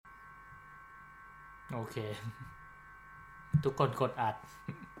โอเคทุกคนกดอัด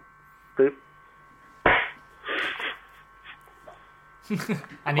ปึ๊บ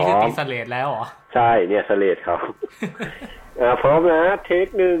อันนี้คือตีสเลดแล้วเหรอใช่เนี่ยสเลดเขาพร้อมนะเทค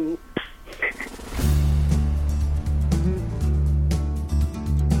หนึ่ง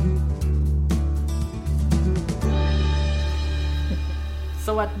ส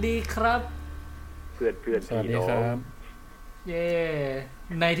วัสดีครับเพื่อนพี่น้องเย้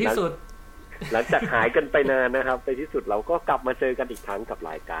ในที่สุดหลังจากหายกันไปนานนะครับในที่สุดเราก็กลับมาเจอกันอีกครั้งกับ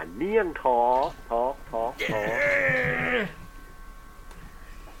รายการเมี่ยงท้อ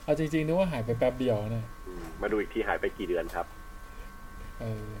เอาจริงๆนึกว่าหายไปแป๊บเดียวนะมาดูอีกทีหายไปกี่เดือนครับ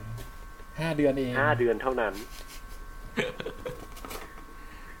5 เดือนเอง5 เดือนเท่านั้น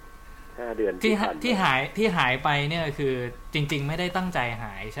5 เดือนที่หายไปเนี่ยคือจริงๆไม่ได้ตั้งใจห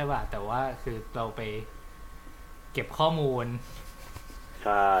ายใช่ป่ะแต่ว่าคือเราไปเก็บข้อมูลใ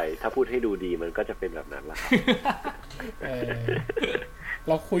ช่ถ้าพูดให้ดูดีมันก็จะเป็นแบบนั้นละครับเ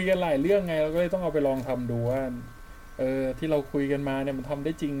ราคุยกันหลายเรื่องไงเราก็เลยต้องเอาไปลองทำดูว่าที่เราคุยกันมาเนี่ยมันทำไ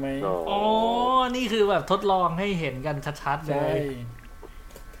ด้จริงไหมอ๋อนี่คือแบบทดลองให้เห็นกันชัดๆเลย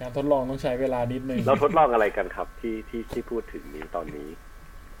การทดลองต้องใช้เวลานิดนึงเราทดลองอะไรกันครับที่พูดถึงนี้ตอนนี้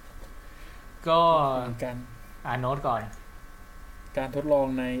ก็การโน้ตก่อนการทดลอง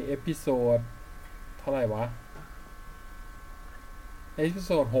ในเอพิโซดเท่าไหร่วะเอพิโ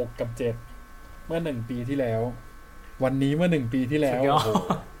ซด6 กับ 7เมื่อ1 ปีที่แล้ววันนี้เมื่อ1 ปีที่แล้วโอ้โห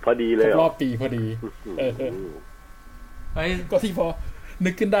พอดีเลยรอบปีพอดีก็ที่พอนึ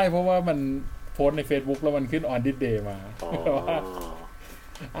กขึ้นได้เพราะว่ามันโพสใน Facebook แล้วมันขึ้น on this day มา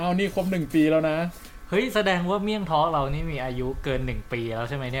อ้าวนี่ครบ1 ปีแล้วนะเฮ้ยแสดงว่าเมี่ยงท้อเรานี่มีอายุเกิน1 ปีแล้ว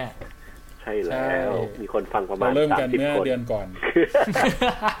ใช่ไหมเนี่ยใช่แล้วมีคนฟังประมาณ30 คนเริ่มกันเมื่อเดือนก่อน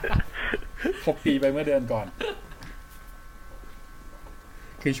ครบปีไปเมื่อเดือนก่อน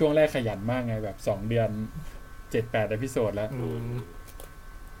คือช่วงแรกขยันมากไงแบบ2 เดือน 7-8 เอพิโซดแล้ว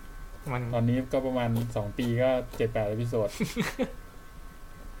ตอนนี้ก็ประมาณ2 ปีก็ 7-8 เอพิโซด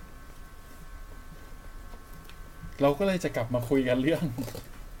เราก็เลยจะกลับมาคุยกันเรื่อง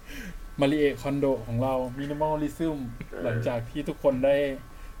มาริเอะคอนโดของเรา minimalist หลังจากที่ทุกคนได้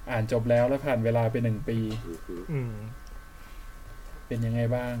อ่านจบแล้วและผ่านเวลาไป1 ปีเป็นยังไง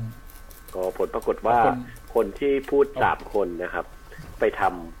บ้างก็ผลปรากฏว่าคนที่พูด3 คนนะครับไปท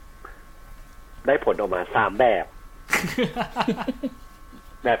ำได้ผลออกมา3 แบบ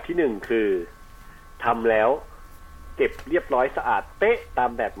แบบที่1คือทำแล้วเก็บเรียบร้อยสะอาดเป๊ะตาม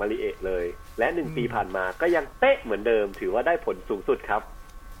แบบมาริเอะเลยและ1 ปีผ่านมาก็ยังเป๊ะเหมือนเดิมถือว่าได้ผลสูงสุดครับ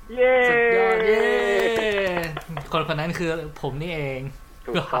เย้สุดยอดเย้คนนั้นคือผมนี่เอง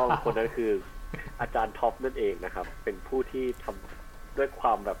ถูกต้องคนนั้นคืออาจารย์ท็อปนั่นเองนะครับเป็นผู้ที่ทำด้วยคว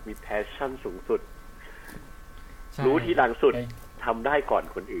ามแบบมีแพชชั่นสูงสุดรู้ทีหลังสุดทำได้ก่อน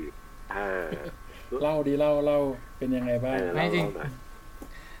คนอื่นเล่าดีเล่าเป็นยังไงบ้างไม่จริ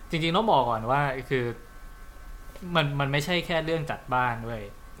งต้องบอกก่อนว่าคือมันไม่ใช่แค่เรื่องจัดบ้านด้วย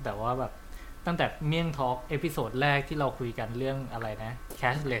แต่ว่าแบบตั้งแต่เมี่ยงทอล์กเอพิโซดแรกที่เราคุยกันเรื่องอะไรนะ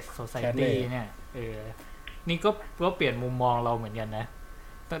cashless society เนี่ยนี่ก็เปลี่ยนมุมมองเราเหมือนกันนะ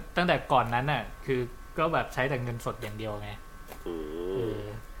ตั้งแต่ก่อนนั้นน่ะคือก็แบบใช้แต่เงินสดอย่างเดียวไง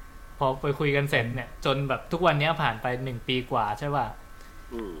พอไปคุยกันเสร็จเนี่ยจนแบบทุกวันนี้ผ่านไป1 ปีกว่าใช่ป่ะ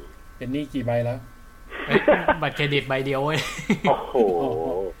เป็นหนี้กี่ใบแล้วบัตรเครดิตใบเดียวเว้ยโอ้โห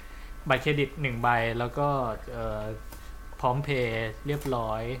บัตรเครดิต1 ใบแล้วก็พร้อมเพย์เรียบร้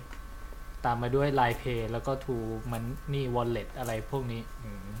อยตามมาด้วย Line Pay แล้วก็ To Money Wallet อะไรพวกนี้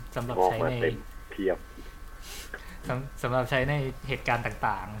สำหรับใช้ในเทียบสำหรับใช้ในเหตุการณ์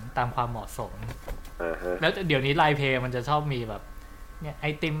ต่างๆตามความเหมาะสมแล้วเดี๋ยวนี้ Line Pay มันจะชอบมีแบบเนี่ยไอ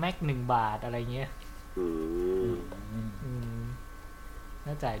ติมแม็ก1 บาทอะไรเงี้ย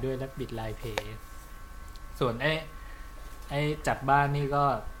น่าจ่ายด้วยแล้วบิด Line Pay ส่วนไอ้จัดบ้านนี่ก็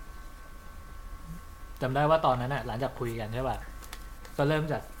จำได้ว่าตอนนั้นน่ะหลังจากคุยกันใช่ป่ะก็เริ่ม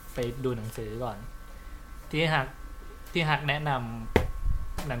จากไปดูหนังสือก่อนที่ฮักแนะน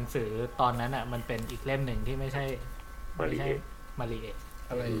ำหนังสือตอนนั้นอ่ะมันเป็นอีกเล่มหนึ่งที่ไม่ใช่มาริเอะ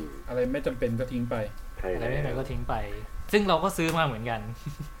อะไรไม่จำเป็นก็ทิ้งไปอะไรไม่จำเป็นก็ทิ้งไปซึ่งเราก็ซื้อมาเหมือนกัน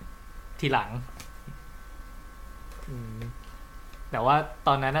ทีหลังแต่ว่าต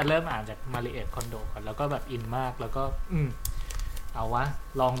อนนั้นเริ่มอ่านจากมาริเอะคอนโดก่อนแล้วก็แบบอินมากแล้วก็เอาวะ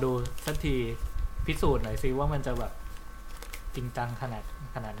ลองดูสักทีพิสูจน์หน่อยซิว่ามันจะแบบจริงจังข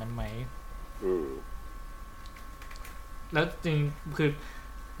นาดนั้นไหมแล้วจริงคือ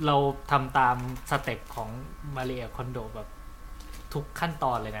เราทำตามสเต็ปของมาริเอะคอนโดแบบทุกขั้นต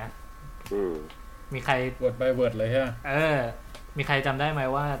อนเลยนะมีใครเวิร์ด by เวิร์ดเลยฮะมีใครจำได้ไหม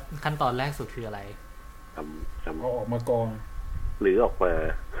ว่าขั้นตอนแรกสุดคืออะไรเอาออกมากองหรือออกมา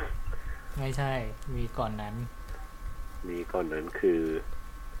ไม่ใช่มีก่อนนั้นคือ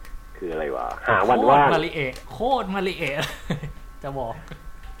อะไรวะหาวันว่างมาริเอะโคตรมาริเอะจะบอก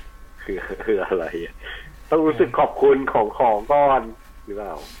คืออะไรต้องรู้สึกขอบคุณของก่อนหรือเป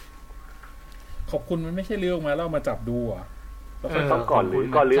ล่าขอบคุณมันไม่ใช่เลือกมาแล้วมาจับดูอ่ะแล้วต้องก่อนหรื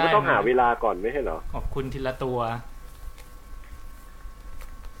อก็ต้องหาเวลาก่อนไม่ใช่เหรอขอบคุณทีละตัว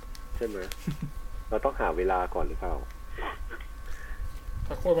ใช่ไหมเราต้องหาเวลาก่อนหรือเปล่า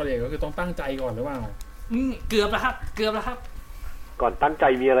ถ้าโคตรมาเรียก็คือต้องตั้งใจก่อนหรือเปล่าเกือบแล้วครับก่อนตั้งใจ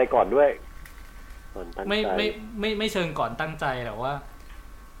มีอะไรก่อนด้วยก่อนตั้งใจไม่เชิงก่อนตั้งใจแต่ว่า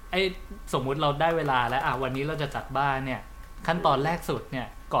ไอ้สมมุติเราได้เวลาแล้ววันนี้เราจะจัดบ้านเนี่ยขั้นตอนแรกสุดเนี่ย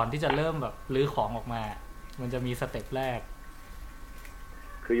ก่อนที่จะเริ่มแบบรื้อของออกมามันจะมีสเต็ปแรก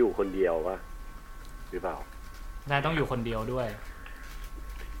คืออยู่คนเดียววะหรือเปล่าได้ต้องอยู่คนเดียวด้วย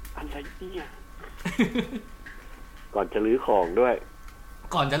อะไรเนี่ยก่อนจะรื้อของด้วย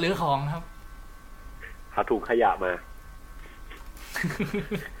ก่อนจะรื้อของครับหาถุงขยะมา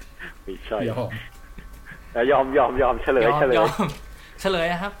ไม่ใช่แล้วยอมเฉลย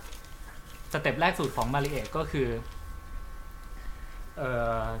นะครับสเต็ปแรกสุดของมาริเอะก็คือ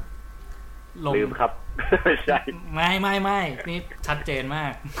ลืมครับไม่ใช่ไม่นี่ชัดเจนมา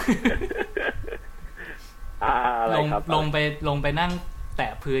กลงไปนั่งแต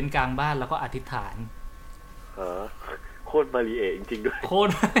ะพื้นกลางบ้านแล้วก็อธิษฐานโคตรมาริเอะจริงๆด้วยโคต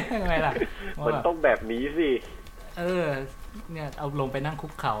รไงล่ะมันต้องแบบนี้สิเนี่ยเอาลงไปนั่งคุ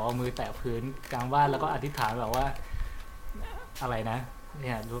กเข่าเอามือแตะพื้นกลางบ้านแล้วก็อธิษฐานแบบว่าอะไรนะเ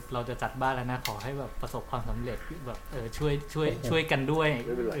นี่ยเราจะจัดบ้านแล้วนะขอให้แบบประสบความสำเร็จแบบช่วยกันด้วย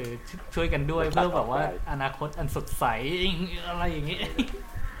ช่วยกันด้วยเพื่อแบบว่าอนาคตอันสดใสอะไรอย่างงี้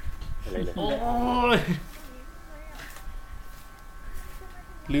โอ้ย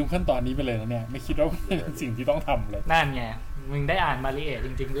ลืมขั้นตอนนี้ไปเลยนะเนี่ยไม่คิดว่าเป็นสิ่งที่ต้องทำเลยนั่นไงมึงได้อ่านมาริเอะจ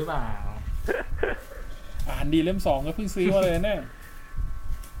ริงๆหรือเปล่าอ่านดีเล่ม2ก็เพิ่งซื้อมาเลยเนี่ย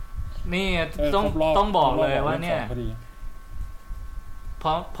นี่ต้องบอกเลยว่าเนี่ยเ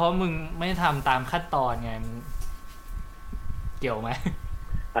พราะมึงไม่ทำตามขั้นตอนไงเกี่ยวไหม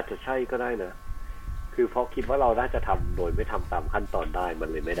อาจจะใช่ก็ได้นะคือเพราะคิดว่าเราน่าจะทำโดยไม่ทำตามขั้นตอนได้มัน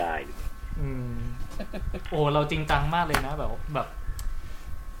เลยไม่ได้โอ้เราจริงจังมากเลยนะแบบ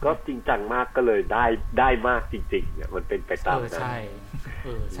ก็จริงจังมากก็เลยได้มากจริงๆเนี่ยมันเป็นไปตามนั้นใช่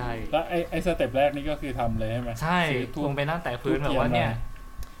ใช่แล้วไอ้สเต็ปแรกนี่ก็คือทำเลยใช่ไหมใช่ลงไปนั่งแต่พื้นแบบว่าเนี่ย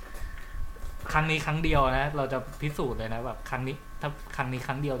ครั้งนี้ครั้งเดียวนะเราจะพิสูจน์เลยนะแบบครั้งนี้ถ้าครั้งนี้ค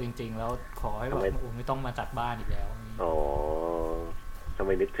รั้งเดียวจริงๆแล้วขอให้แบบไม่ต้องมาจัดบ้านอีกแล้วทำไม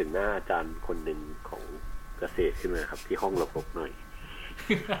นึกถึงหน้าอาจารย์คนหนึ่งของเกษตรขึ้นมาครับที่ห้องรกๆหน่อย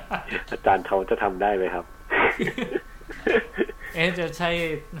อาจารย์เขาจะทำได้ไหมครับ จะใช่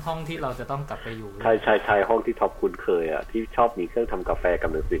ห้องที่เราจะต้องกลับไปอยู่ใช่ห้องที่ท็อปคุณเคยที่ชอบมีเครื่องทำกาแฟกับ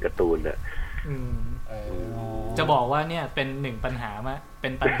หนังสือการ์ตูนจะบอกว่าเนี่ยเป็นหนึ่งปัญหาเป็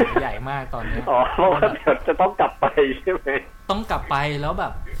นปัญหาใหญ่มากตอนนี้เพราะว่าเดี๋ยวจะต้องกลับไปใช่ไหมต้องกลับไปแล้วแบ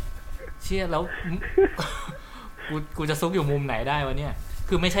บเชี่ยแล้วกูจะซุกอยู่มุมไหนได้วะเนี่ย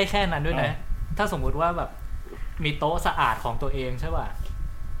คือไม่ใช่แค่นั้นด้วยนะถ้าสมมุติว่าแบบมีโต๊ะสะอาดของตัวเองใช่ป่ะ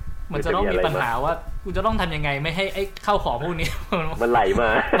มันจะต้องมีปัญหาว่ากูจะต้องทำยังไงไม่ให้ไอ้ข้าวของพวกนี้มันไหลมา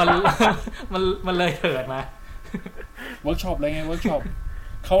มันเลยเถิดมาเวิร์กช็อปอะไรไงเวิร์กช็อป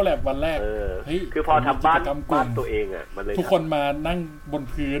เข้าแลบวันแรกคือพอทำบ้านตัวเองมันเลยทุกคนมานั่งบน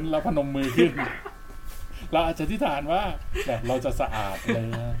พื้นแล้วพนมมือขึ้นเราอาจจะอธิษฐานว่าแบบเราจะสะอาดอะไร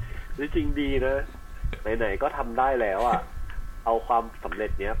นะจริงดีนะไหนๆก็ทำได้แล้วเอาความสำเร็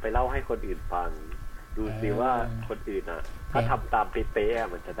จเนี้ยไปเล่าให้คนอื่นฟังดูสิว่าคนอื่นถ้าทำตามเป๊ะ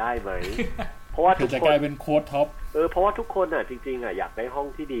ๆมันจะได้ไหมเพราะว่าทุกคนจะกลายเป็นโค้ดท็อปเพราะว่าทุกคนจริงๆอยากได้ห้อง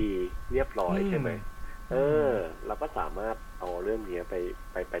ที่ดีเรียบร้อยใช่ไหมเราก็สามารถเอาเรื่องนี้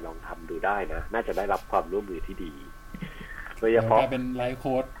ไปลองทำดูได้นะน่าจะได้รับความร่วมมือที่ดีโดยเฉพาะเป็นไลฟ์โ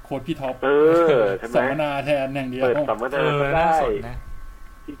ค้ดพี่ท็อปสัมมนาแทนอย่างเดียวเปิดสัมมนาได้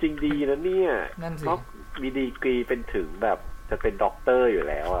จริงๆดีนะเนี่ยเพราะมีดีกรีเป็นถึงแบบจะเป็นด็อกเตอร์อยู่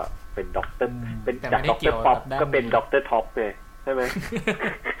แล้วเป็นด็อกเตอร์เป็นจากด็อกเตอร์ป๊อปก็เป็นด็อกเตอร์ท็อปเลยใช่ไหม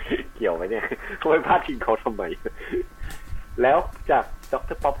เกี่ยวไหมเนี่ยเขาไม่พลาดทิ้งเขาทำไมแล้วจากด็อกเต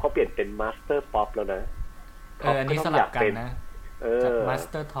อร์ป๊อปเขาเปลี่ยนเป็นมาสเตอร์ป๊อปแล้วนะอันนี้สลับกันนะจากมาส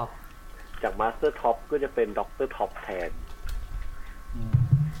เตอร์ท็อปจากมาสเตอร์ท็อปก็จะเป็นด็อกเตอร์ท็อปแทน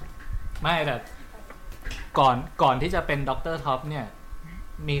ไม่แต่ก่อนที่จะเป็นด็อกเตอร์ท็อปเนี่ย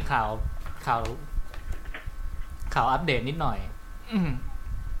มีข่าวอัปเดตนิดหน่อย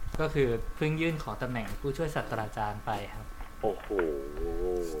ก็คือเพิ่งยื่นขอตำแหน่งผู้ช่วยศาสตราจารย์ไปครับโอ้โห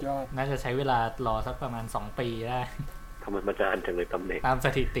น่าจะใช้เวลารอสักประมาณ2 ปีได้ทำไมมันจะอันจังเลยตำแหน่งตามส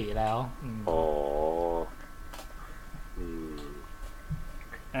ถิติแล้ว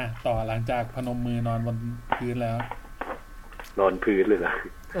แ ต่อหลังจากพนมมือนอนบนพื้นแล้วนอนพื้นเลยนะ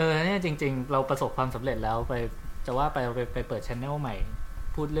เนี่ยจริงๆเราประสบความสำเร็จแล้วไปจะว่าไปเปิด channel ใหม่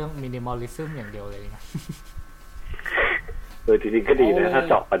พูดเรื่อง minimalism อย่างเดียวเลยนะจริงๆก็ดีนะถ้า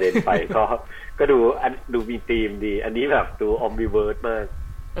เจาะประเด็นไปก็ดูมีธีมดีอันนี้แบบดู omniverse มาก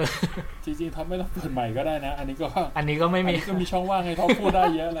จริงๆท็อปไม่ต้องเปิดใหม่ก็ได้นะอันนี้ก็ไม่มีก็มีช่องว่างให้ท็อปพูดได้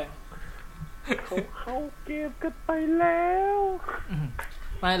เยอะเลยเขาเข้าเกมกันไปแล้ว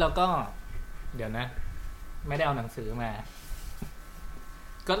ไม่แล้วก็เดี๋ยวนะไม่ได้เอาหนังสือมา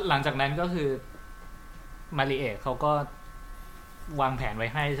ก็หลังจากนั้นก็คือมาริเอะเขาก็วางแผนไว้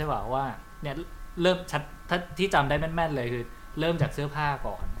ให้ใช่ป่ะว่าเนี่ยเริ่มชัดถ้าที่จำได้แม่นๆเลยคือเริ่มจากเสื้อผ้า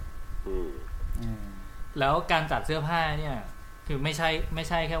ก่อนแล้วการจัดเสื้อผ้าเนี่ยคือไม่ใ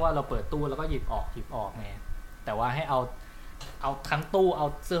ช่แค่ว่าเราเปิดตู้แล้วก็หยิบออกไงแต่ว่าให้เอาทั้งตู้เอา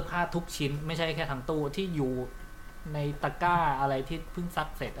เสื้อผ้าทุกชิ้นไม่ใช่แค่ทั้งตู้ที่อยู่ในตะกร้าอะไรที่เพิ่งซัก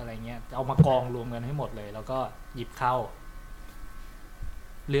เสร็จอะไรเงี้ยเอามากองรวมกันให้หมดเลยแล้วก็หยิบเข้า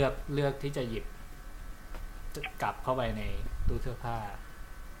เลือกที่จะหยิบกลับเข้าไปในตู้เสื้อผ้า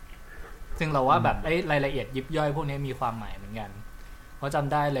ซึ่งเราว่าแบบรายละเอียดยิบย่อยพวกนี้มีความหมายเหมือนกันเพราะจ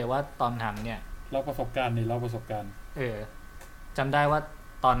ำได้เลยว่าตอนทำเนี่ยเราประสบการณ์จำได้ว่า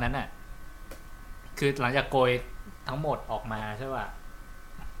ตอนนั้นอ่ะคือหลังจากโกยทั้งหมดออกมาใช่ป่ะ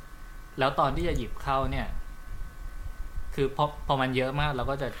แล้วตอนที่จะหยิบเข้าเนี่ยคือพอมันเยอะมากเรา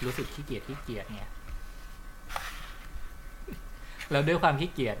ก็จะรู้สึกขี้เกียจไงแล้วด้วยความขี้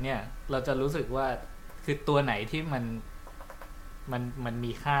เกียจเนี่ยเราจะรู้สึกว่าคือตัวไหนที่มัน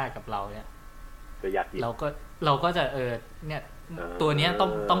มีค่ากับเราเนี่ยเราก็จะเนี่ยตัวนี้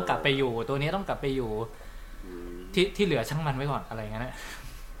ต้องกลับไปอยู่ตัวนี้ต้องกลับไปอยู่ที่เหลือช่างมันไว้ก่อนอะไรเงี้ยนะ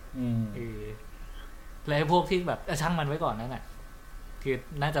แล้วพวกที่แบบช่างมันไว้ก่อนนั่นแหละคือ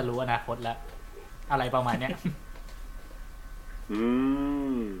น่าจะรู้อนาคตแล้วอะไรประมาณเนี้ย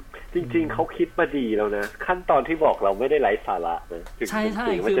จริงๆเขาคิดมาดีแล้วนะขั้นตอนที่บอกเราไม่ได้ไร้สาระนะใช่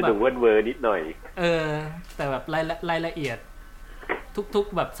มันจะดูเวอร์นิดหน่อยแต่แบบรายละเอียดทุก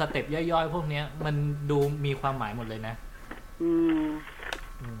แบบสเต็ปย่อยๆพวกนี้มันดูมีความหมายหมดเลยนะ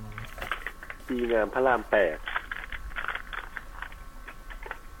ดีงามพระราม8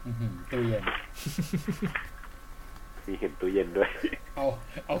ตู้เย็นมีเห็นตู้เย็นด้วยเ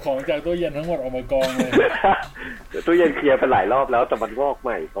อาของจากตู้เย็นทั้งหมดออกมากองเลยตู้เย็นเคลียร์ไปหลายรอบแล้วแต่มันงอกให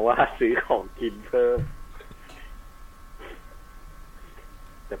ม่เพราะว่าซื้อของกินเพิ่ม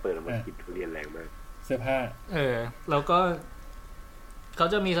จะเปิดออกมากินทุเรียนแรงมากเสื้อผ้าแล้วก็เขา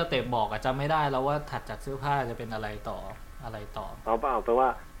จะมีสเต็ปบอกจำไม่ได้แล้วว่าถัดจากเสื้อผ้าจะเป็นอะไรต่อเอาเปล่าแปลว่า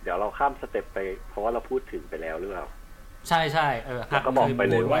เดี๋ยวเราข้ามสเต็ปไปเพราะว่าเราพูดถึงไปแล้วหรือเปล่าใช่แล้วก็บอกไป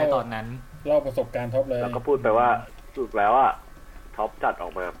เลยไว้ตอนนั้นเล่าประสบการณ์ท็อปเลยแล้วก็พูดไปว่าสุดแล้วอ่ะท็อปจัดออ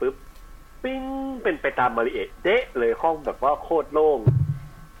กมาปุ๊บปิ้งเป็นไปตามมาริเอะเด๊ะเลยห้องแบบว่าโคตรโล่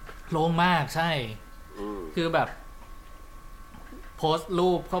งมากใช่คือแบบโพสต์รู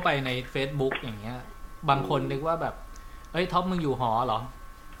ปเข้าไปใน Facebook อย่างเงี้ยบางคนนึกว่าแบบท็อปมึงอยู่หอเหรอ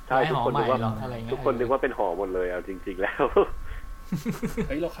ใช่ทุกคนนึกว่าอะไรเงี้ยทุกคนนึกว่าเป็นหอหมดเลยเอาจริงๆแล้ว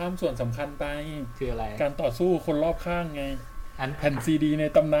เราข้ามส่วนสำคัญไปคืออะไรการต่อสู้คนรอบข้างไงแผ่นซีดีใน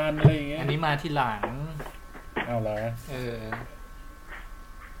ตำนานอะไรอย่างเงี้ยอันนี้มาทีหลังเอาละ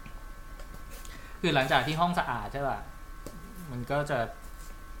คือหลังจากที่ห้องสะอาดใช่ป่ะมันก็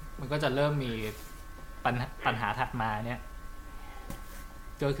จะเริ่มมีปัญหาถัดมาเนี่ย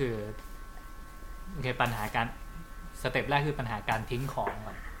ก็คือโอเคปัญหาการสเต็ปแรกคือปัญหาการทิ้งของ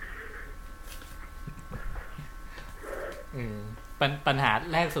ก่อนปัญหา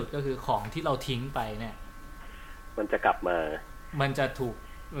แรกสุดก็คือของที่เราทิ้งไปเนี่ยมันจะกลับมามันจะ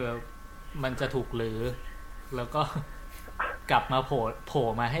ถูกลื้อแล้วก็กลับมาโผล่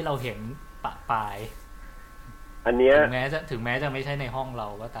มาให้เราเห็นปะปลายอันเนี้ยถึงแม้จะไม่ใช่ในห้องเรา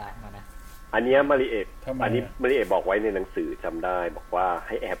ก็ตามนะอันเนี้ยมาริเอะบอกไว้ในหนังสือจำได้บอกว่าใ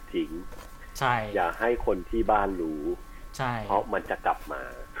ห้แอบทิ้งใช่อย่าให้คนที่บ้านรู้ใช่เพราะมันจะกลับมา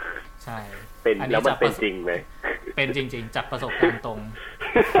ใช่เป็นแล้วมันเป็นจริงไหมเป็นจริงๆจากประสบการณ์ตรง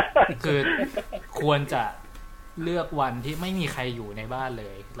คือควรจะเลือกวันที่ไม่มีใครอยู่ในบ้านเล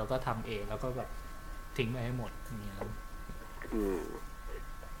ยแล้วก็ทำเองแล้วก็แบบทิ้งไปให้หมดอย่างเงี้ย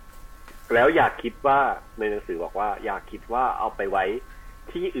แล้วอยากคิดว่าในหนังสือบอกว่าอยากคิดว่าเอาไปไว้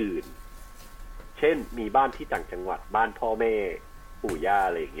ที่อื่นเช่นมีบ้านที่ต่างจังหวัดบ้านพ่อแม่ปู่ย่า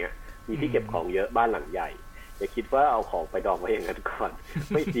อะไรอย่างเงี้ยมีที่เก็บของเยอะบ้านหลังใหญ่อย่าคิดว่าเอาของไปดองไว้อย่างนั้นก่อน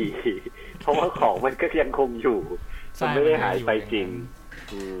ไม่ดีเพราะว่าของมันก็ยังคงอยู่มันไม่ได้หายไปจริง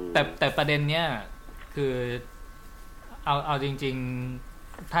แต่ประเด็นเนี้ยคือเอาจริง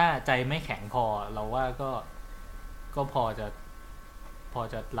ๆถ้าใจไม่แข็งพอเราว่าก็พอ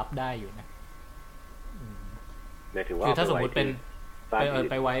จะรับได้อยู่นะหมายถึงว่าคือถ้าสมมติเป็น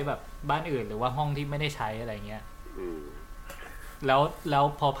ไปไว้แบบบ้านอื่นหรือว่าห้องที่ไม่ได้ใช้อะไรเงี้ยแล้ว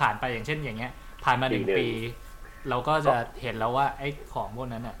พอผ่านไปอย่างเช่นอย่างเงี้ยผ่านมา1 ปีเราก็จะเห็นแล้วว่าไอ้ของพวก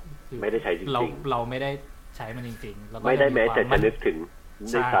นั้นอ่ะคือไม่ได้ใช้จริงๆเราไม่ได้ใช้มันจริงๆแล้วก็ไม่ได้แม้แต่จะนึกถึง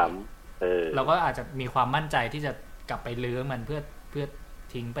ด้วยซ้ำเราก็อาจจะมีความมั่นใจที่จะกลับไปลื้อมันเพื่อ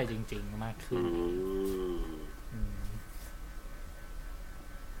ทิ้งไปจริงๆมากขึ้น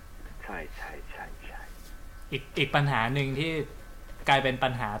ใช่ใช่ใช่ใช่อีกปัญหาหนึ่งที่กลายเป็นปั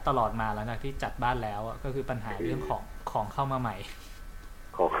ญหาตลอดมาแล้วนะที่จัดบ้านแล้วก็คือปัญหาเรื่องของเข้ามาใหม่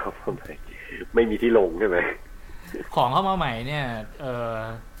ของเข้ามาใหม่ไม่มีที่ลงใช่ไหมของเข้ามาใหม่เนี่ย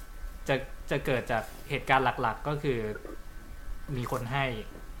จะเกิดจากเหตุการณ์หลักๆก็คือมีคนให้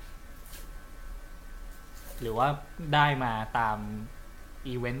หรือว่าได้มาตาม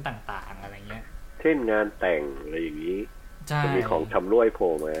อีเวนต์ต่างๆอะไรเงี้ยเช่นงานแต่งอะไรอย่างนี้จะมีของชำร่วยโผ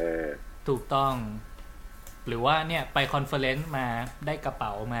ล่มาถูกต้องหรือว่าเนี่ยไปคอนเฟอเรนซ์มาได้กระเป๋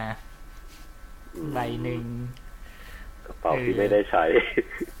ามาใบหนึ่งกระเป๋าที่ไม่ได้ใช้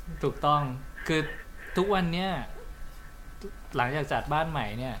ถูกต้องคือทุกวันเนี้ยหลังจากจัดบ้านใหม่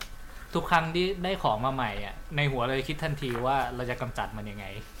เนี่ยทุกครั้งที่ได้ของมาใหม่อ่ะในหัวเลยคิดทันทีว่าเราจะกำจัดมันยังไง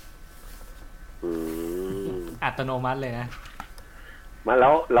อัตโนมัติเลยนะมาแล้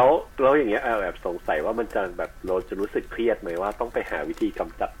วอย่างเงี้ยแบบสงสัยว่ามันจะแบบเราจะรู้สึกเครียดไหมว่าต้องไปหาวิธีก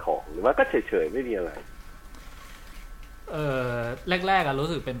ำจัดของหรือว่าก็เฉยๆไม่มีอะไรแรกๆรู้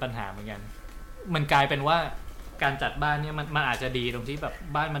สึกเป็นปัญหาเหมือนกันมันกลายเป็นว่าการจัดบ้านเนี่ยมันอาจจะดีตรงที่แบบ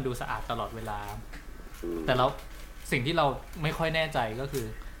บ้านมันดูสะอาดตลอดเวลาแต่แล้วสิ่งที่เราไม่ค่อยแน่ใจก็คือ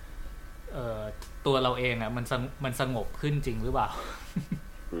ตัวเราเองอ่ะมันสงบขึ้นจริงหรือเปล่า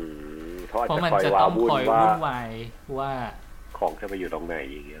เพราะมันจะต้องคอยวุ่นวายว่าของจะไปอยู่ตรงไหน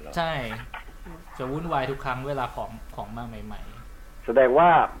อย่างเงี้ยใช่จะวุ่นวายทุกครั้งเวลาของมาใหม่ๆแสดงว่า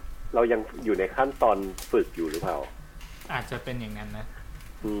เรายังอยู่ในขั้นตอนฝึกอยู่หรือเปล่าอาจจะเป็นอย่างนั้นนะ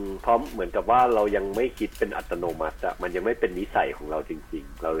เพราะเหมือนกับว่าเรายังไม่คิดเป็นอัตโนมัติอะมันยังไม่เป็นนิสัยของเราจริง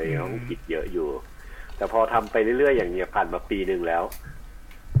ๆเราเลยต้องคิดเยอะอยู่แต่พอทำไปเรื่อยๆอย่างเนี้ยผ่านมาปีนึงแล้ว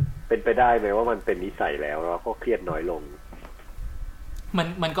เป็นไปได้ไหมว่ามันเป็นนิสัยแล้วเราก็เครียดน้อยลง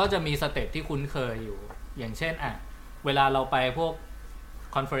มันก็จะมีสเต็ปที่คุ้นเคยอยู่อย่างเช่นเวลาเราไปพวก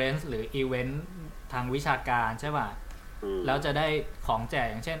คอนเฟอเรนซ์หรืออีเวนต์ทางวิชาการใช่ป่ะแล้วจะได้ของแจก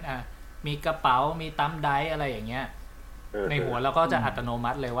อย่างเช่นมีกระเป๋ามีตั้มไดร์อะไรอย่างเงี้ยในหัวเราก็จะอัตโน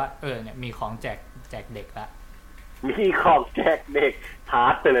มัติเลยว่าเนี่ยมีของแจกเด็กละมีของแจกเด็กพา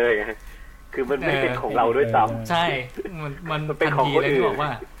ร์ทไปเลยคือมันไม่เป็นของเราด้วยซ้ำใช่มันเป็นของคนอื่นบอกว่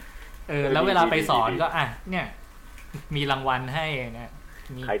าแล้วเวลาไปสอนก็เนี่ยมีรางวัลให้เนี่ย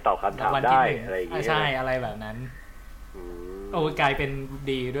ใครตอบคำถามได้อะไรอย่างเงี้ยใช่อะไรแบบนั้นกลายเป็น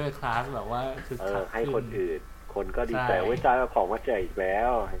ดีด้วยคลาสแบบว่าคือให้คนอื่นคนก็ดีใจว่าจ้าของมาแจกอีกแล้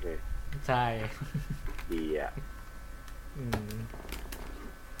วใช่ดีอ่ะ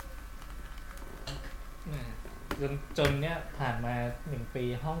จนเนี่ยผ่านมา1 ปี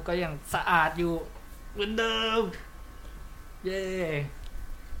ห้องก็ยังสะอาดอยู่เหมือนเดิมเย้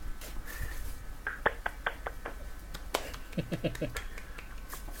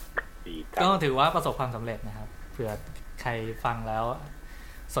ก็ถือว่าประสบความสำเร็จนะครับเผื่อใครฟังแล้ว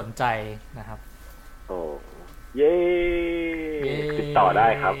สนใจนะครับโอ้เย้ติดต่อได้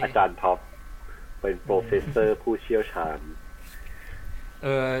ครับอาจารย์ท็อปเป็นโปรเฟสเซอร์ผู้เชี่ยวชาญ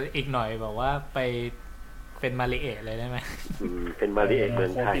อีกหน่อยบอกว่าไปเป็นมาริเอะเลยได้ไหมเป็นมาริเอะเมือ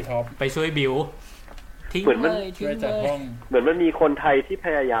งไทยไปช่วยบิวทิ้งเลยช่วยจัดห้องเหมือนมันมีคนไทยที่พ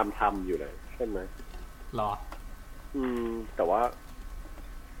ยายามทำอยู่เลยใช่ไหมหรอแต่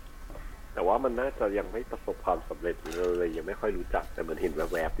ว่ามันน่าจะยังไม่ประสบความสำเร็จเลยยังไม่ค่อยรู้จักแต่มันเห็นแ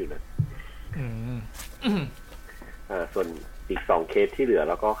วบๆอยู่นะส่วนอีก2 เคสที่เหลือ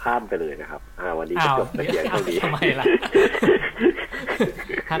แล้วก็ข้ามไปเลยนะครับวันนี้จะจบแต่เพียงเท่านี้ทำไมล่ะ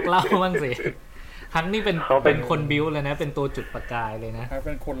ฮักเล่าบ้างสิฮักนี่เป็นคนบิวเลยนะเป็นตัวจุดประกายเลยนะเ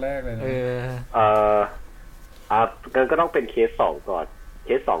ป็นคนแรกเลยนะงั้นก็ต้องเป็นเคส2ก่อนเค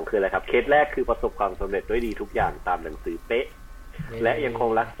ส2คืออะไรครับเคสแรกคือประสบความสำเร็จด้วยดีทุกอย่างตามหนังสือเป๊ะและยังคง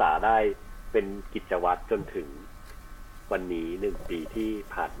รักษาได้เป็นกิจวัตรจนถึงวันนี้1 ปีที่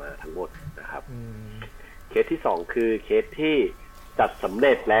ผ่านมาทั้งหมดนะครับเคสที่2คือเคสที่จัดสำเ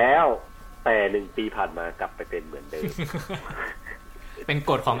ร็จแล้วแต่1 ปีผ่านมากลับไปเป็นเหมือนเดิมเป็น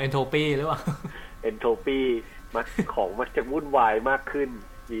กฎของเอนโทรปีหรือเปล่าเอนโทรปีของมันจะวุ่นวายมากขึ้น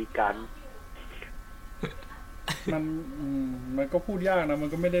มีการมันก็พูดยากนะมัน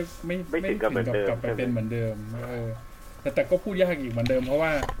ก็ไม่ถึงกับกลับไปเป็นเหมือนเดิมแต่ก็พูดยากอีกเหมือนเดิมเพราะว่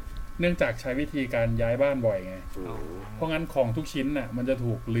าเนื่องจากใช้วิธีการย้ายบ้านบ่อยไงเพราะงั้นของทุกชิ้นน่ะมันจะ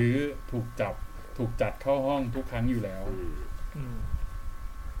ถูกลื้อถูกจัดเข้าห้องทุกครั้งอยู่แล้ว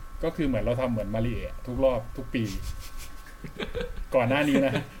ก็คือเหมือนเราทำเหมือนมาริเอะทุกรอบทุกปี ก่อนหน้านี้น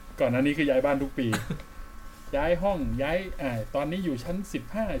ะก่อนหน้านี้คือย้ายบ้านทุกปีย้ายห้องย้ายตอนนี้อยู่ชั้น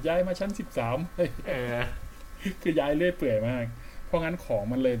15ย้ายมาชั้น13คือย้ายเรื่อยเปื่อยมากเพราะงั้นของ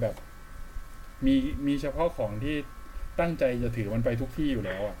มันเลยแบบมีเฉพาะของที่ตั้งใจจะถือมันไปทุกที่อยู่แ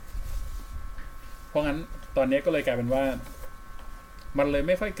ล้วอ่ะเพราะงั้นตอนนี้ก็เลยกลายเป็นว่ามันเลยไ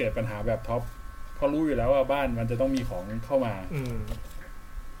ม่ค่อยเกิดปัญหาแบบท็อปเพราะรู้อยู่แล้วว่าบ้านมันจะต้องมีของเข้ามา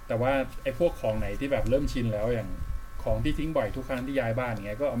แต่ว่าไอ้พวกของไหนที่แบบเริ่มชินแล้วอย่างของที่ทิ้งบ่อยทุกครั้งที่ย้ายบ้านอย่างเ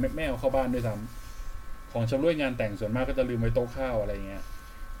งี้ยก็เอาไม่เอาเข้าบ้านด้วยซ้ำของชำร่วยงานแต่งส่วนมากก็จะลืมไว้โต๊ะข้าวอะไรเงี้ย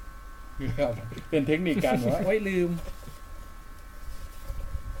เป็นเทคนิคการว่าไว้ลืม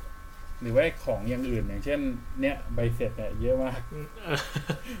หรือว่าของอย่างอื่นอย่างเช่นเนี้ยใบเสร็จเนี่ยเยอะมาก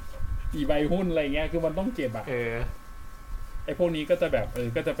อีใบหุ้นอะไรเงี้ยคือมันต้องเก็บอ่ะไอ้พวกนี้ก็จะแบบ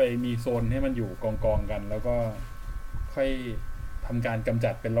ก็จะไปมีโซนให้มันอยู่กองๆกันแล้วก็ค่อยทำการกำ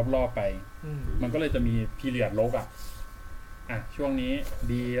จัดเป็นรอบๆไปมันก็เลยจะมีพีเรียดรกช่วงนี้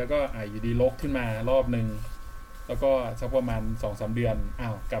ดีแล้วก็อยู่ดีรกขึ้นมารอบนึงแล้วก็สักประมาณ 2-3 เดือน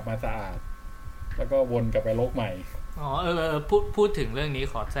กลับมาสะอาดแล้วก็วนกลับไปรกใหม่พูดถึงเรื่องนี้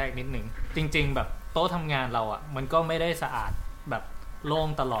ขอแทรกนิดนึงจริงๆแบบโต๊ะทำงานเรามันก็ไม่ได้สะอาดแบบโล่ง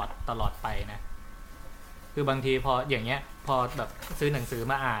ตลอดไปนะคือบางทีพออย่างเงี้ยพอแบบซื้อหนังสือ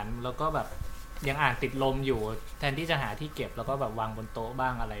มาอ่านแล้วก็แบบยังอ่านติดลมอยู่แทนที่จะหาที่เก็บแล้วก็แบบวางบนโต๊ะบ้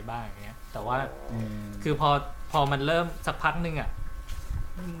างอะไรบ้างอย่างเงี้ยแต่ว่าคือพอมันเริ่มสักพักนึง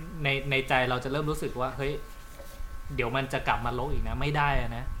ในใจเราจะเริ่มรู้สึกว่าเฮ้ยเดี๋ยวมันจะกลับมารกอีกนะไม่ได้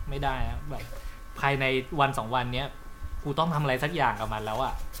นะแบบภายใน1-2 วันเนี้ยกูต้องทำอะไรสักอย่างกับมันแล้ว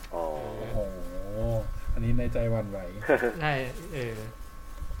โอ้โหอันนี้ในใจหวั่นไหวใช่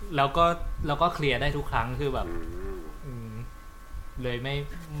แล้วก็เคลียร์ได้ทุกครั้งคือแบบเลย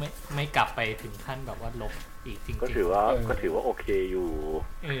ไม่กลับไปถึงขั้นแบบว่าลบอีกจริงๆก็ถือว่าโอเคอยู่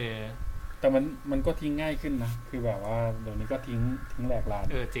แต่มันก็ทิ้งง่ายขึ้นนะคือแบบว่าเดี๋ยวนี้ก็ทิ้งแหลกลาน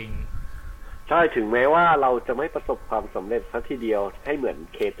จริงใช่ถึงแม้ว่าเราจะไม่ประสบความสำเร็จสักทีเดียวให้เหมือน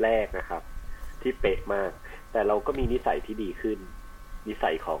เคสแรกนะครับที่เป๊ะมากแต่เราก็มีนิสัยที่ดีขึ้นนิ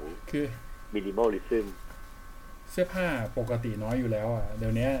สัยของคือ minimalism เสื้อผ้าปกติน้อยอยู่แล้วเดี๋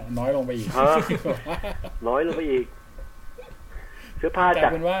ยวนี้น้อยลงไปอีกน้อยลงไปอีกเสื้อผ้าจา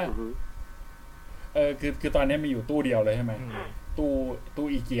กเป็นว่าคือตอนนี้มีอยู่ตู้เดียวเลยใช่ไหมตู้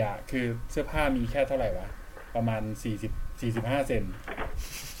อีเกียคือเสื้อผ้ามีแค่เท่าไหร่วะประมาณ45 เซน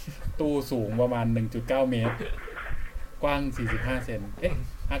ตู้สูงประมาณ 1.9 เมตรกว้าง45 เซน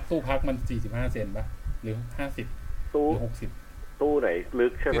ตู้พักมัน45 เซนป่ะหรือ50ตู้หรือ60ตู้ไหนลึ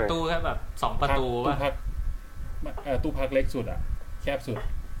กใช่ไหมตู้แค่แบบ2 ประตูป่ะตู้พักเล็กสุดแคบสุด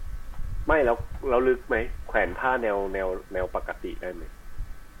ไม่แล้วลึกไหมแขวนผ้าแนวปกติได้ไหม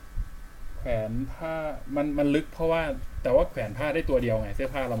แขวนผ้ามันลึกเพราะว่าแต่ว่าแขวนผ้าได้ตัวเดียวไงเสื้อ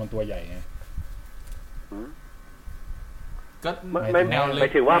ผ้าเรามันตัวใหญ่ไงก็ไม่แนวลึกหมา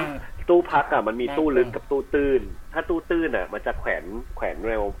ยถึงว่าตู้พักมันมีตู้ลึกกับตู้ตื้นถ้าตู้ตื้นมันจะแขวนแ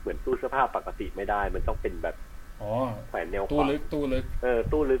นวเหมือนตู้เสื้อผ้าปกติไม่ได้มันต้องเป็นแบบแขวนแนวตู้ลึกตู้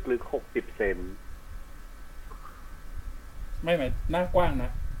ลึก60 เซนไม่หมายหน้ากว้างน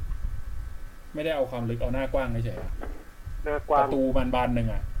ะไม่ได้เอาความลึกเอาหน้ากว้างเฉยหน้ากว้างประตูบานนึง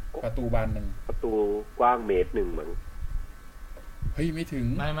ประตูบานนึงประตูกว้าง1 เมตรมั้งเฮ้ยไม่ถึง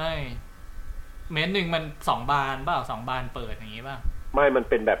ไม่1 เมตรมัน2 บานเปล่า2 บานเปิดอย่างงี้ป่ะไม่มัน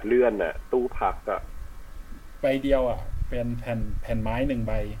เป็นแบบเลื่อนตู้พักใบเดียวเป็นแผ่นไม้1 ใ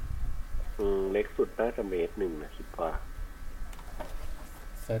บเล็กสุดน่าจะ 1 เมตรนะคิดว่า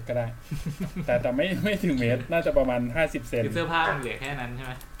เซิร์ชก็ได้ แต่ไม่ถึงเมตรน่าจะประมาณ50 เซนเสื้อผ้ามันเหลือแค่นั้นใช่ไ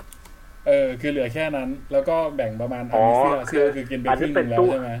หมคือเหลือแค่นั้นแล้วก็แบ่งประมาณเสื้อคือกินไปครึ่งนึงแล้ว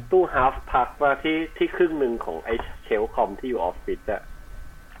ใช่ไหมตู้ฮาฟพักว่าที่ครึ่งนึงของไอ้เชลคอมที่อยู่ออฟฟิศ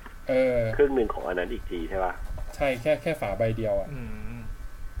ครึ่งนึงของอันนั้นอีกทีใช่ป่ะใช่แค่ฝาใบเดียว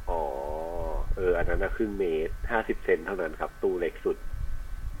อันนั้นครึ่ง 1 เมตร50 เซนเท่านั้นครับตู้เล็กสุด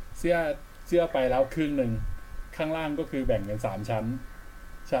เสื้อไปแล้วครึ่งนึงข้างล่างก็คือแบ่งเป็น3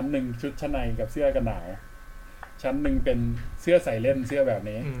 ชั้นนึงชุดชั้นในกับเสื้อกันหนาวชั้นนึงเป็นเสื้อใส่เล่นเสื้อแบบ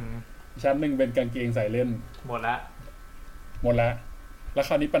นี้ชั้นนึงเป็นกางเกงใส่เล่นหมดละแล้วค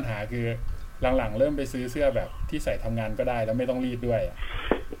ราวนี้ปัญหาคือหลังๆเริ่มไปซื้อเสื้อแบบที่ใส่ทำงานก็ได้แล้วไม่ต้องรีดด้วย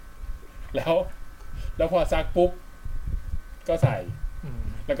แล้วพอซักปุ๊บก็ใส่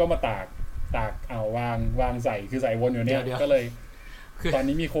แล้วก็มาตากเอาวางใส่คือใส่วนอยู่เนี่ยก็เลยตอน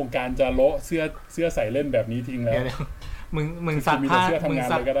นี้มีโครงการจะโละเสื้อใส่เล่นแบบนี้ทิ้งแล้วมึงซักผ้ามึง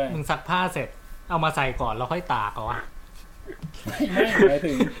ซักผ้าเสร็จเอามาใส่ก่อนแล้วค่อยตากเอาไม่หมาย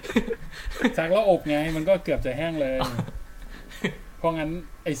ถึงซักแล้วอบไงมันก็เกือบจะแห้งเลยเพราะงั้น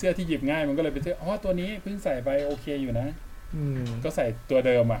ไอ้เสื้อที่หยิบง่ายมันก็เลยเป็นเสื้อตัวนี้เพิ่งใส่ไปโอเคอยู่นะก็ใส่ตัวเ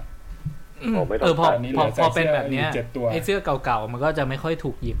ดิม พอเป็นแบบเนี้ยไอ้เสื้อเก่าๆมันก็จะไม่ค่อย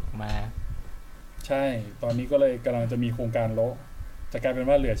ถูกหยิบออกมาใช่ตอนนี้ก็เลยกำลังจะมีโครงการโละจะกลายเป็น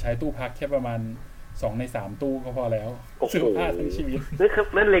ว่าเหลือใช้ตู้พักแค่ประมาณ2 ใน 3ตู้ก็พอแล้วเสื้อผ้าทั้งชีวิต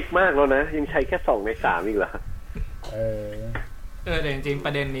นั่นเล็กมากแล้วนะยังใช้แค่2 ใน 3อีกเหรอแต่จริงๆป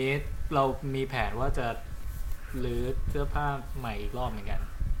ระเด็นนี้เรามีแผนว่าจะรื้อเสื้อผ้าใหม่อีกรอบเหมือนกัน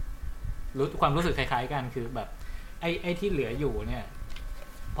ความรู้สึกคล้ายๆกันคือแบบไอ้ที่เหลืออยู่เนี่ย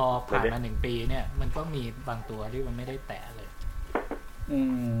พอผ่านมา1 ปีเนี่ยมันก็มีบางตัวที่มันไม่ได้แตะเลย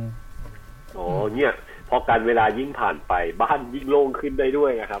อ๋อเนี่ยพอการเวลายิ่งผ่านไปบ้านยิ่งโล่งขึ้นได้ด้ว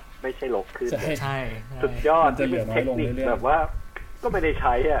ยนะครับไม่ใช่รกขึ้นใช่สุดยอดเป็นเทคนิคแบบว่าก็ไม่ได้ใ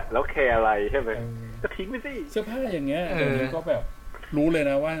ช้อ่ะแล้วแคร์อะไรใช่ไหมก็ทิ้งไปสิเสื้อผ้าอย่างเงี้ยเดี๋ยวนี้ก็แบบรู้เลย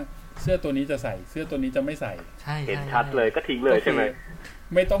นะว่าเสื้อตัวนี้จะใส่เสื้อตัวนี้จะไม่ใส่เห็นชัดเลยก็ทิ้งเลยใช่ไหม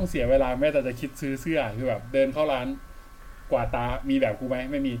ไม่ต้องเสียเวลาแม้แต่จะคิดซื้อเสื้อคือแบบเดินเข้าร้านกว่าตามีแบบกูไหม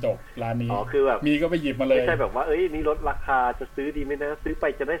ไม่มีจบร้านนี้คือแบบมีก็ไปหยิบมาเลยไม่ใช่แบบว่านี่ลดราคาจะซื้อดีไหมนะซื้อไป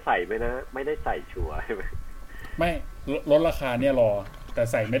จะได้ใส่ไหมนะไม่ได้ใส่ชัวร์ใช่ไหมไม่ลดราคาเนี่ยรอแต่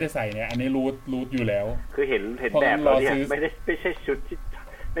ใส่ไม่ได้ใส่เนี่ยอันนี้รู้อยู่แล้วคือเห็นแบบเราเนี่ยไม่ใช่ชุดที่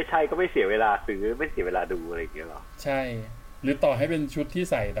ไม่ใช่ก็ไม่เสียเวลาซื้อไม่เสียเวลาดูอะไรอย่างเงี้ยหรอใช่หรือต่อให้เป็นชุดที่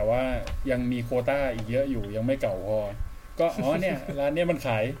ใส่แต่ว่ายังมีโควต้าอีกเยอะอยู่ยังไม่เก่าพอก็เนี่ยร้านเนี้ยมันข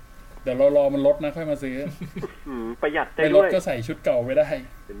ายเดี๋ยวเรารอมันลดนะค่อยมาซื้อประหยัดได้ด้วยไม่ลดก็ใส่ชุดเก่าไม่ได้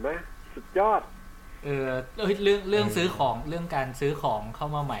เห็นไหมสุดยอดเรื่องซื้อของเรื่องการซื้อของเข้า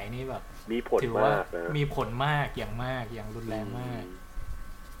มาใหม่นี่แบบมีผลมากนะมีผลมากอย่างรุนแรงมาก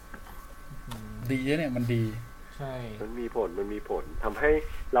ดีเนี่ยมันดีใช่มันมีผลทำให้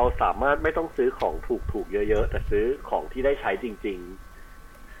เราสามารถไม่ต้องซื้อของถูกเยอะๆแต่ซื้อของที่ได้ใช้จริง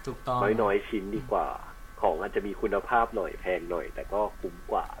ๆถูกต้องน้อยๆชิ้นดีกว่าของอาจจะมีคุณภาพหน่อยแพงหน่อยแต่ก็คุ้ม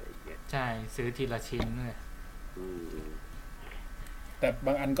กว่าอะไรอย่างเงี้ยใช่ซื้อทีละชิ้นเลยแต่บ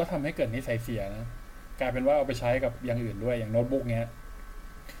างอันก็ทำให้เกิดนิสัยเสียนะกลายเป็นว่าเอาไปใช้กับอย่างอื่นด้วยอย่างโน้ตบุ๊กเงี้ย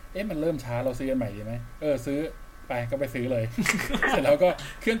มันเริ่มช้าเราซื้อกันใหม่ดีไหมซื้อไปก็ไปซื้อเลย เสร็จแล้วก็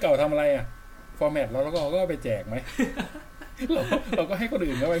เครื่องเก่าทำอะไรฟอร์แมตแล้วก็ไปแจกไหม เราก็ให้คน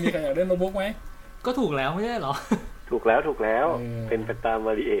อื่นก็ไปมีใครอยากเล่นโน้ตบุ๊กไหมก็ถูกแล้วไม่ใช่หรอถูกแล้วเป็นไปตามม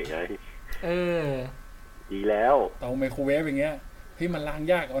าริเอะไงดีแล้วเตาไมโครเวฟอย่างเงี้ยมันล้าง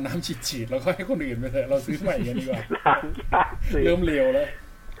ยากเอาน้ำฉีดแล้วก็ให้คนอื่นไปเถอะเราซื้อใหม่กันดีกว่าล้างยากเริ่มเร็วแล้ว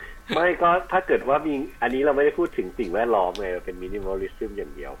ไม่ก็ถ้าเกิดว่ามีอันนี้เราไม่ได้พูดถึงสิ่งแวดล้อมไงเป็นมินิมอลิซึมอย่า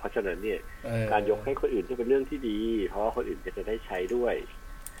งเดียวเพราะฉะนั้นเนี่ยการยกให้คนอื่นจะเป็นเรื่องที่ดีเพราะว่าคนอื่นจะได้ใช้ด้วย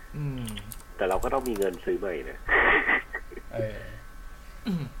แต่เราก็ต้องมีเงินซื้อใหม่นะ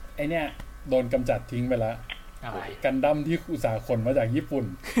ไอเนี่ยโดนกำจัดทิ้งไปแล้วกันดั้มที่อุตสาห์ขนมาจากญี่ปุ่น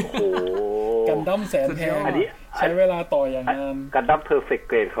กันดั้มแสนแพงใช้เวลาต่ออย่างนานกันดั้มเพอร์เฟกต์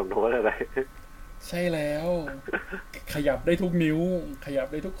เกรดของโน้ตอะไรใช่แล้วขยับได้ทุกนิ้วขยับ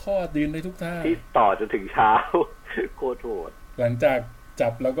ได้ทุกข้อยืนได้ทุกท่าที่ต่อจนถึงเช้าโคตรโหดหลังจากจั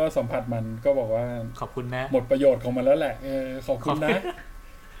บแล้วก็สัมผัสมันก็บอกว่าขอบคุณนะหมดประโยชน์ของมันแล้วแหละขอบคุณนะ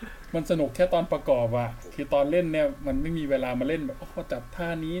มันสนุกแค่ตอนประกอบคือตอนเล่นเนี่ยมันไม่มีเวลามาเล่นแบบจับท่า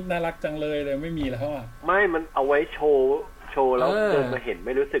นี้น่ารักจังเลยไม่มีแล้วไม่มันเอาไว้โชว์แล้วเดินมาเห็นไ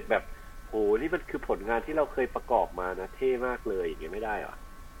ม่รู้สึกแบบโหนี่มันคือผลงานที่เราเคยประกอบมานะเท่มากเลยอย่างเงี้ยไม่ได้หรอ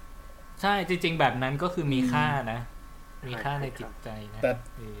ใช่จริงๆแบบนั้นก็คือมีค่านะมีค่าในจิตใจนะแต่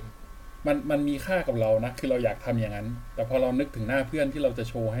มันมีค่ากับเรานะคือเราอยากทำอย่างนั้นแต่พอเรานึกถึงหน้าเพื่อนที่เราจะ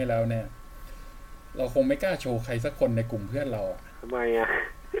โชว์ให้แล้วเนี่ยเราคงไม่กล้าโชว์ใครสักคนในกลุ่มเพื่อนเราทำไม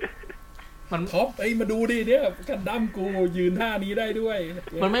มันท็อปมาดูดิเนี่ยกันดั้มกูยืนท่านี้ได้ด้วย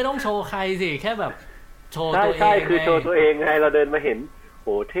มันไม่ต้องโชว์ใครสิแค่แบบโชว์ตัวเองใช่คือโชว์ตัวเองไงเราเดินมาเห็นโห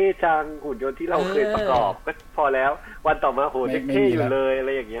เท่จังหุ่นยนต์ที่เราเคยประกอบก็พอแล้ววันต่อมาโหเท่อยู่เลยอะไ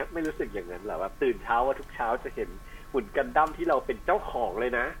รอย่างเงี้ยไม่รู้สึกอย่างนั้นหรอว่าตื่นเช้าว่าทุกเช้าจะเห็นหุ่นกันดั้มที่เราเป็นเจ้าของเล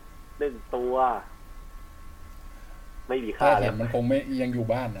ยนะ1 ตัวไม่มีค่าแล้วมันคงไม่ยังอยู่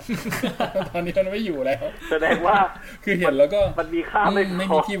บ้านนะตอนนี้มันไม่อยู่แล้วแสดงว่าคือเห็นแล้วก็มันมีค่าไม่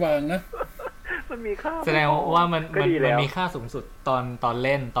มีที่วางนะมันมีค่าแสดงว่ามันมีค่าสูงสุดตอนเ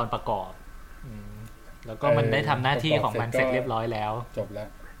ล่นตอนประกอบแล้วก็มันได้ทำหน้าที่ของมันเสร็จเรียบร้อยแล้วจบแล้ว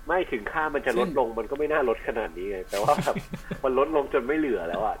ไม่ถึงค่ามันจะลดลงมันก็ไม่น่าลดขนาดนี้ไงแต่ว่าแบบมันลดลงจนไม่เหลือ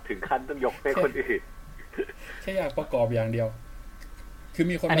แล้วถึงขั้นต้องยกให้คนอื่นแค่อยากประกอบอย่างเดียวคือ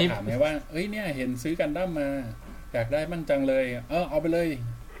มีคนมาถามไงว่าเนี่ยเห็นซื้อกันดั้มมาอยากได้มั่งจังเลยเอาไปเลย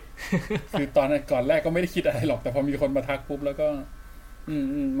คือตอนนั้นก่อนแรกก็ไม่ได้คิดอะไรหรอกแต่พอมีคนมาทักปุ๊บแล้วก็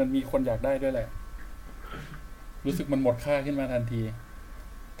มันมีคนอยากได้ด้วยแหละรู้สึกมันหมดค่าขึ้นมาทันที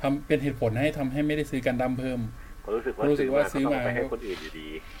ทำเป็นเหตุผลให้ทำให้ไม่ได้ซื้อกันดั้มเพิ่มรู้สึกว่าซื้อมาให้คนอื่นอยู่ดี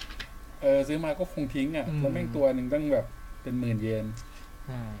ซื้อมาก็คงทิ้งแล้วแม่งตัวหนึ่งตั้งแบบเป็น10,000 เยน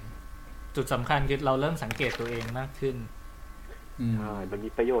จุดสำคัญคือเราเริ่มสังเกตตัวเองมากขึ้นใช่มันมี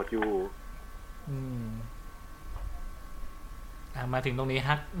ประโยชน์อยู่ มาถึงตรงนี้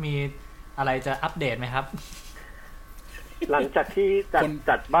ฮักมีอะไรจะอัปเดตไหมครับหลังจากที่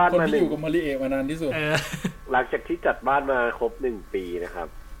จัดบ้านมา1 อยู่กับมาริเอะมานานที่สุดหลังจากที่จัดบ้านมาครบ1 ปีนะครับ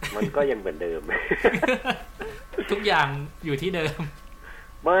มันก็ยังเหมือนเดิม ทุกอย่างอยู่ที่เดิม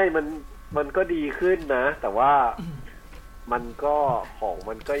ไม่มันก็ดีขึ้นนะแต่ว่ามันก็ของ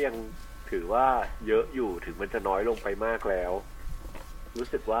มันก็ยังถือว่าเยอะอยู่ถึงมันจะน้อยลงไปมากแล้วรู้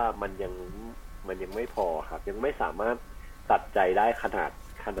สึกว่ามันยังไม่พอครับยังไม่สามารถตัดใจได้ขนา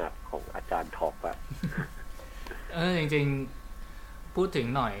ดของอาจารย์ท็อปอะจริงๆพูดถึง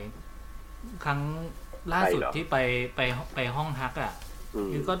หน่อยครั้งล่าสุดที่ไปห้องฮักอ่ะ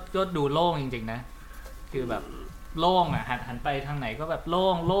คือก็ดูโล่งจริงๆนะคือแบบโล่งอ่ะหันไปทางไหนก็แบบโ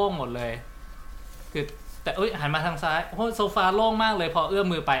ล่งหมดเลยคือแต่หันมาทางซ้ายโอ้โซฟาโล่งมากเลยพอเอื้อม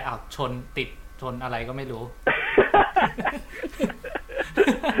มือไปติดชนอะไรก็ไม่รู้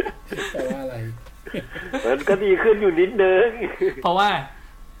แต่ว่าอะไรมันก็ดีขึ้นอยู่นิดนึงเพราะว่า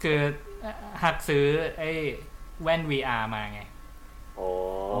คือหักซื้อไอ้แว่น VR มาไง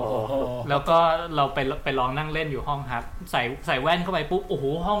แล้วก็เราไปลองนั่งเล่นอยู่ห้องฮักใส่แว่นเข้าไปปุ๊บโอ้โห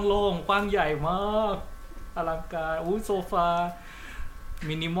ห้องโล่งกว้างใหญ่มากอลังการโซฟา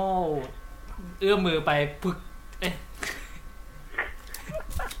มินิมอลเอื้อมมือไปปึ๊ก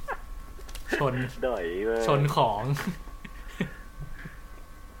ชนของ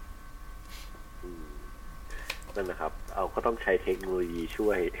นั่นนะครับก็ต้องใช้เทคโนโลยีช่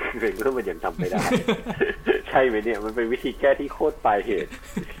วยเรื่องมันยังทำไม่ได้ ใช่ไหมเนี่ยมันเป็นวิธีแก้ที่โคตรปลายเหตุ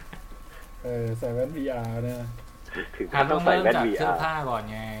ใส่แว่น VR เนี่ยถึงขั้นต้องใส่แว่น VR เสื้อผ้าก่อน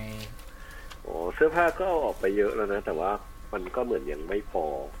ไงเสื้อผ้าก็เอาออกไปเยอะแล้วนะแต่ว่ามันก็เหมือนยังไม่พอ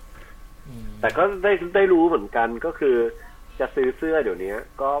แต่ก็ได้รู้เหมือนกันก็คือจะซื้อเสื้อเดี๋ยวนี้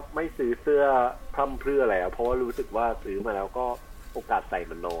ก็ไม่ซื้อเสื้อพร่ำเพรื่อแล้วเพราะว่ารู้สึกว่าซื้อมาแล้วก็โอกาสใส่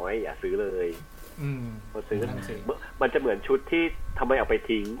มันน้อยอย่าซื้อเลยพอซื้อมันจะเหมือนชุดที่ทำไมเอาไป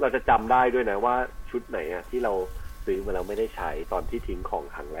ทิ้งเราจะจำได้ด้วยนะว่าชุดไหนอะที่เราซื้อมาแล้วไม่ได้ใช้ตอนที่ทิ้งของ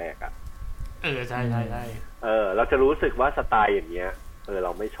ครั้งแรกอะใช่เราจะรู้สึกว่าสไตล์อย่างเงี้ยเร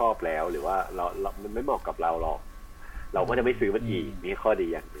าไม่ชอบแล้วหรือว่าเรามันไม่เหมาะกับเราหรอกเราก็จะไม่ซื้อมันอีกนี่ข้อดี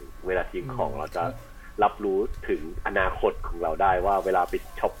อย่างหนึ่งเวลาทิ้งของเราจะรับรู้ถึงอนาคตของเราได้ว่าเวลาไป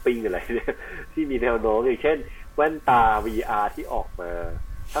ช้อปปิ้งอะไรเนี่ยที่มีแนวโน้มอย่างเช่นแว่นตา VR ที่ออกมา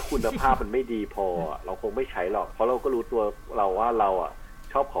ถ้าคุณภาพมันไม่ดีพอเราคงไม่ใช้หรอกเพราะเราก็รู้ตัวเราว่าเรา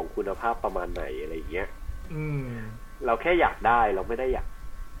ชอบของคุณภาพประมาณไหนอะไรอย่างเงี้ยเราแค่อยากได้เราไม่ได้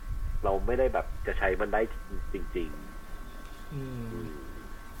แบบจะใช้มันได้จริง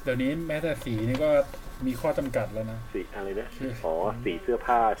เดี๋ยวนี้แม้แต่สีนี่ก็มีข้อจำกัดแล้วนะสีอะไรนะสีเสื้อ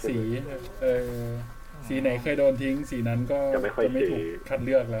ผ้าใช่ไหมสีไหนเคยโดนทิ้งสีนั้นก็จะไม่ถูกคัดเ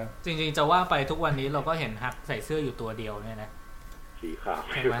ลือกแล้วจริงๆจะว่าไปทุกวันนี้เราก็เห็นฮักใส่เสื้ออยู่ตัวเดียวเนี่ยนะสีขาว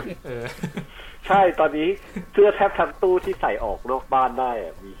ใช่ไหมใช่ตอนนี้เสื้อแทบทั้งตู้ที่ใส่ออกนอกบ้านได้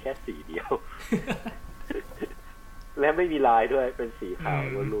มีแค่สีเดียวและไม่มีลายด้วยเป็นสีขาว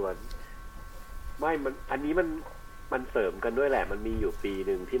ล้วนๆไม่มันอันนี้มันเสริมกันด้วยแหละมันมีอยู่ปี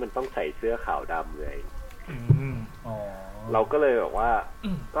นึงที่มันต้องใส่เสื้อขาวดำเลยเราก็เลยบอกว่า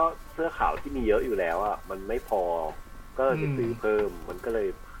ก็เสื้อขาวที่มีเยอะอยู่แล้วอ่ะมันไม่พอก็จะซื้อเพิ่มมันก็เลย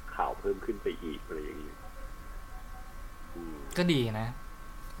ขาวเพิ่มขึ้นไปอีกอะไรอย่างนี้ก็ดีนะ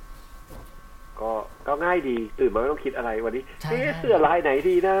ก็ง่ายดีตื่นมาไม่ต้องคิดอะไรวันนี้เสื้อลายไหน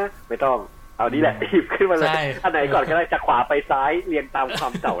ดีนะไม่ต้องเอานี่แหละหยิบขึ้นมาเลยอันไหนก่อนก็ได้จากขวาไปซ้ายเรียงตามควา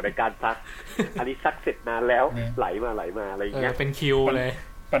มเก่าในการซักอันนี้ซักเสร็จนานแล้วไหลมาอะไรอย่างเงี้ยเป็นคิวเลย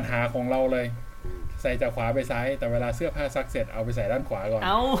ปัญหาของเราเลยใส่จากขวาไปซ้ายแต่เวลาเสื้อผ้าซักเสร็จเอาไปใส่ด้านขวาก่อน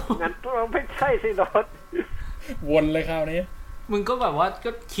งั้นเราไม่ใช่สิโนดวนเลยคราวนี้มึงก็แบบว่า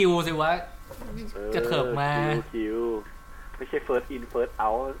ก็คิวสิวะกระเถิบมาคิวไม่ใช่ first in first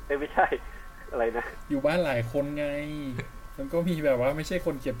out ไม่ใช่อะไรนะอยู่บ้านหลายคนไงมันก็มีแบบว่าไม่ใช่ค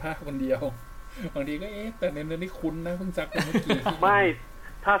นเก็บผ้าคนเดียวบางทีก็แต่ในนั้นนี่คุ้นนะเพิ่งซักเมื่อกี้ไม่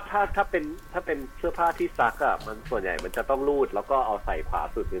ถ้าเป็นเสื้อผ้าที่ซักอ่ะมันส่วนใหญ่มันจะต้องรูดแล้วก็เอาใส่ขวา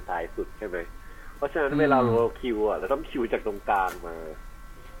สุดหรือซ้ายสุดใช่ไหมเพราะฉะนั้นเวลาเราคิวอ่ะเราต้องคิวจากตรงกลางมา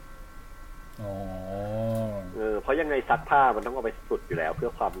เพราะยังไงซักผ้ามันต้องเอาไปสุดอยู่แล้วเพื่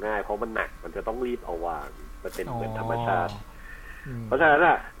อความง่ายเพราะมันหนักมันจะต้องรีบเอาวางมันเป็นเหมือนธรรมชาติเพราะฉะนั้น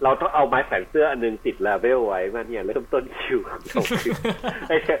เราต้องเอาไม้แขวนเสื้ออันนึงติดเลเวลไว้มาเนี่ยเริ่มต้นคิวของเรา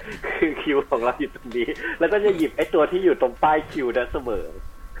คือคิวของเราอยู่ตรงนี้แล้วก็จะหยิบไอ้ตัวที่อยู่ตรงป้ายคิวนั้นเสมอ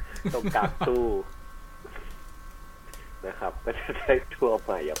ตรงกลางตู้นะครับก็จะได้ตัวให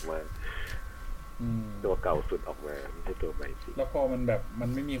ม่ออกมาตัวเก่าสุดออกมาไม่ใช่ตัวใหม่สิแล้วพอมันแบบมัน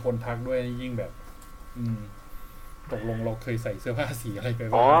ไม่มีคนทักด้วยยิ่งแบบตกลงเราเคยใส่เสื้อผ้าสีอะไรไป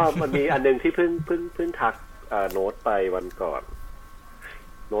บ้างมันมีอันนึงที่เพิ่งทักโน้ตไปวันก่อน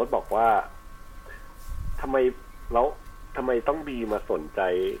โน้ตบอกว่า ทำไมแล้วทำไมต้องบีมาสนใจ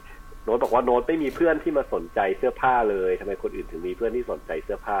โน้ตบอกว่าโน้ตไม่มีเพื่อนที่มาสนใจเสื้อผ้าเลยทำไมคนอื่นถึงมีเพื่อนที่สนใจเ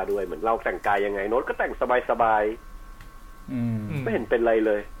สื้อผ้าด้วยเหมือนเราแต่งกายยังไงโน้ตก็แต่งสบายๆไม่เห็นเป็นไรเ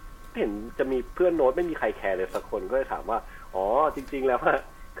ลยไม่เห็นจะมีเพื่อนโน้ตไม่มีใครแคร์เลยสักคนก็เลยถามว่าอ๋อจริงๆแล้วว่า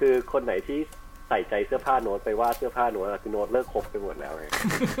คือคนไหนที่ใส่ใจเสื้อผ้าโน้ตไปว่าเสื้อผ้าโน้ตคือโน้ตเลิกคบไปหมดแล้วไง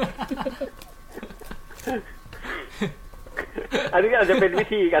อันนี้อาจจะเป็นวิ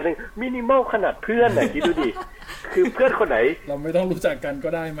ธีการนึงมินิมอลขนาดเพื่อนน่ะคิดดูดิคือเพื่อนคนไหนเราไม่ต้องรู้จักกันก็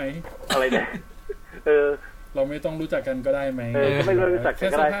ได้ไหมอะไรเนี่ยเราไม่ต้องรู้จักกันก็ได้ไหมก็ไม่รู้จักกั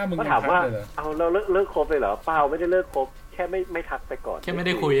นก็ได้ก็ถามว่าเอาเราเลิกคบเลยเหรอเปล่าไม่ได้เลิกคบแค่ไม่ทักไปก่อนแค่ไม่ไ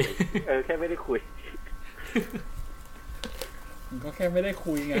ด้คุยแค่ไม่ได้คุยก็แค่ไม่ได้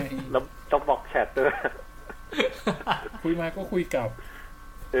คุยไงแล้วต้องบอกแชทด้วยคุยมาก็คุยกลับ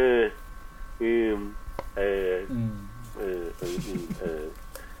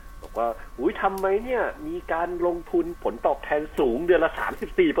บอกว่าอุ้ยทำไหมเนี่ยมีการลงทุนผลตอบแทนสูงเดือนละ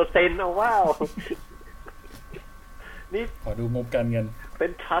 34% เอาว้าวนี่ขอดูงบการเงินเป็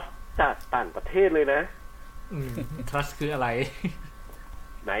นทรัสต์จากต่างประเทศเลยนะทรัสต์คืออะไร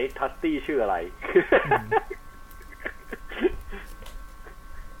ไหนทรัสตี้ชื่ออะไร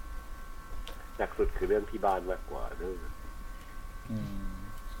หนักสุดคือเรื่องที่บ้านมากกว่าเนอะ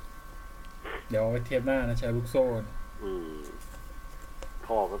เดี๋ยวไปเทียบหน้านะใช้ลูกโซ่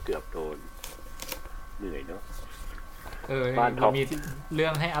พ่อก็เกือบโดนเหนื่อยเนาะบ้านเรามีเรื่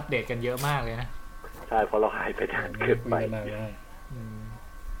องให้อัปเดตกันเยอะมากเลยนะใช่เพราะเราหายไปนานเกินไป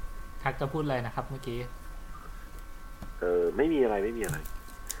ทักจะพูดอะไรนะครับเมื่อกี้ไม่มีอะไรเมื่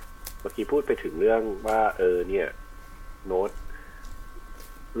อกี้พูดไปถึงเรื่องว่าเนี่ยโน้ต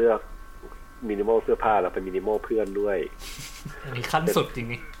เลือกมินิมอลเสื้อผ้าแล้วเป็นมินิมอลเพื่อนด้วยมีขั้นสุดจริง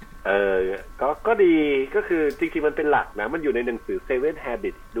นี่ก็ดีก็คือจริงๆมันเป็นหลักนะมันอยู่ในหนังสือ Seven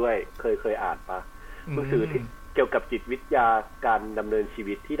Habits ด้วยเคยอ่านปะหนังสือที่เกี่ยวกับจิตวิทยาการดำเนินชี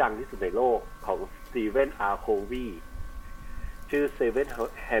วิตที่ดังที่สุดในโลกของ Stephen R. Covey ชื่อ Seven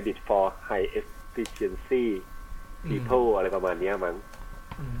Habits for High Efficiency People อะไรประมาณนี้มั้ง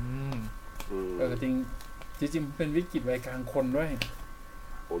จริงเป็นวิกฤตวัยกลางคนด้วย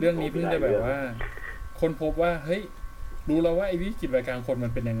เรื่องนี้เพิ่งได้แบบว่าคนพบว่าเฮ้ยรู้แล้วว่าไอ้วิกฤตวัยกลางคนมั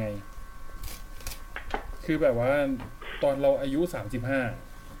นเป็นยังไงคือแบบว่าตอนเราอายุ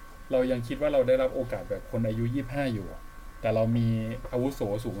35เรายังคิดว่าเราได้รับโอกาสแบบคนอายุ25อยู่แต่เรามีอาวุโส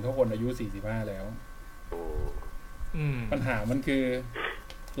สูงเท่าคนอายุ45แล้วปัญหามันคือ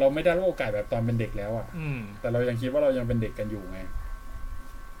เราไม่ได้รับโอกาสแบบตอนเป็นเด็กแล้วแต่เรายังคิดว่าเรายังเป็นเด็กกันอยู่ไง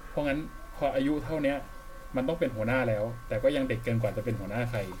เพราะงั้นพออายุเท่านี้มันต้องเป็นหัวหน้าแล้วแต่ก็ยังเด็กเกินกว่าจะเป็นหัวหน้า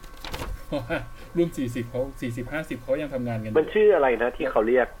ใครเพราะว่ารุ่น40เขา40-50เขายังทำงานกันมันชื่ออะไรนะที่เขา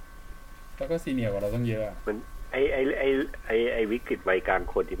เรียกแล้วก็ซีเนียร์กว่าเราต้องเยอะมันไอวิกฤตวัยกลาง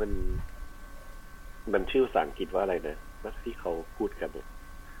คนที่มันชื่อภาษาอังกฤษว่าอะไรนะที่เขาพูดกันเนี่ย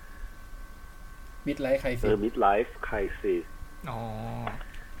midlife crisis midlife crisis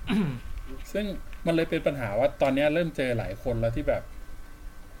ซึ่งมันเลยเป็นปัญหาว่าตอนนี้เริ่มเจอหลายคนแล้วที่แบบ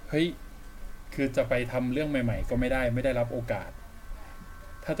เฮ้ยคือจะไปทำเรื่องใหม่ๆก็ไม่ได้รับโอกาส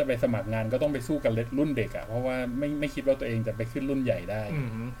ถ้าจะไปสมัครงานก็ต้องไปสู้กับรุ่นเด็กอ่ะเพราะว่าไม่คิดว่าตัวเองจะไปขึ้นรุ่นใหญ่ได้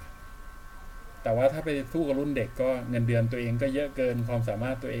แต่ว่าถ้าไปสู้กับรุ่นเด็กก็เงินเดือนตัวเองก็เยอะเกินความสามา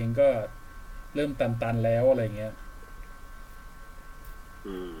รถตัวเองก็เริ่มตันแล้วอะไรเงี้ย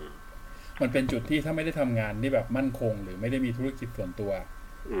มันเป็นจุดที่ถ้าไม่ได้ทำงานที่แบบมั่นคงหรือไม่ได้มีธุรกิจส่วนตัว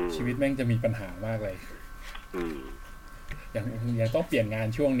ชีวิตแม่งจะมีปัญหามากเลยอย่างต้องเปลี่ยนงาน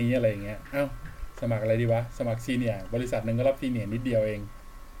ช่วงนี้อะไรเงี้ยเอ้าสมัครอะไรดีวะสมัครซีเนียร์บริษัทนึงก็รับซีเนียร์นิดเดียวเอง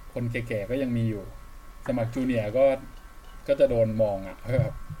คนแก่ๆก็ยังมีอยู่สมัครจูเนียร์ก็จะโดนมองอ่ะแบ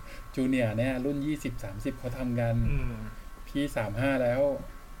บจูเนียร์เนี่ยรุ่น20-30เขาทำกันพี่35แล้ว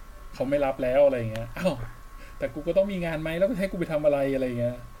เขาไม่รับแล้วอะไรเงี้ยอ้าวแต่กูก็ต้องมีงานไหมแล้วให้กูไปทำอะไรอะไรเ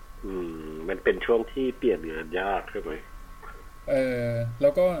งี้ยมันเป็นช่วงที่เปลี่ยนงานยากใช่ไหมแล้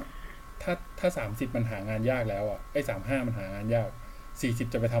วก็ถ้า30มันหางานยากแล้วอ่ะไอ้35มันหางานยาก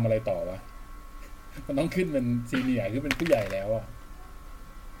40จะไปทำอะไรต่อวะมันต้องขึ้นเป็นซีเนียร์ขึ้นเป็นผู้ใหญ่แล้วอ่ะ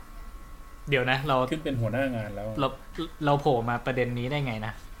เดี๋ยวนะเราขึ้นเป็นหัวหน้างานแล้วเราโผล่มาประเด็นนี้ได้ไงน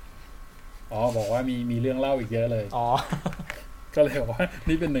ะบอกว่ามีเรื่องเล่าอีกเยอะเลยก็เลยบอกว่า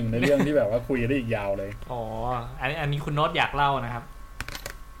นี่เป็นหนึ่งในเรื่องที่แบบว่าคุยได้อีกยาวเลยอันนี้คุณโน้ตอยากเล่านะครับ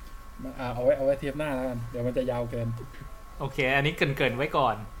เอาไว้เทียบหน้าแล้วกันเดี๋ยวมันจะยาวเกินโอเคอันนี้เกินไว้ก่อ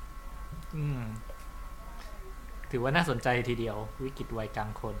นถือว่าน่าสนใจทีเดียววิกฤตวัยกลา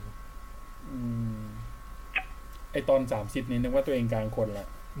งคนไอตอน30นี้นึกว่าตัวเองกลางคนละ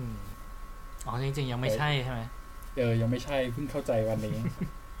จริงๆยังไม่ใช่ใช่ไหมยังไม่ใช่เพิ่งเข้าใจวันนี้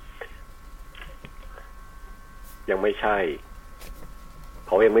ยังไม่ใช่เพ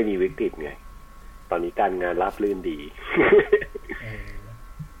ราะยังไม่มีวิกฤตไง ตอนนี้การงานราบรื่นดี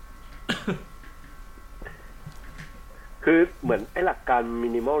คือเหมือนไอ้หลักการมิ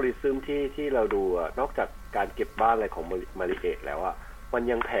นิมอลลิซึมที่เราดูอะนอกจากการเก็บบ้านอะไรของมาริเอะแล้วอะมัน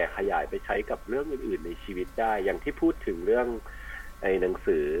ยังแผ่ขยายไปใช้กับเรื่องอื่นๆในชีวิตได้อย่างที่พูดถึงเรื่องไอ้หนัง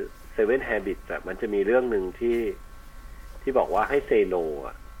สือ Seven Habits อะมันจะมีเรื่องนึงที่บอกว่าให้เซโนอ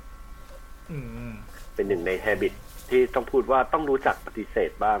ะเป็นหนึ่งใน habit ที่ต้องพูดว่าต้องรู้จักปฏิเส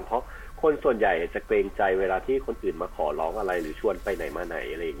ธบ้างเพราะคนส่วนใหญ่จะเกรงใจเวลาที่คนอื่นมาขอร้องอะไรหรือชวนไปไหนมาไหน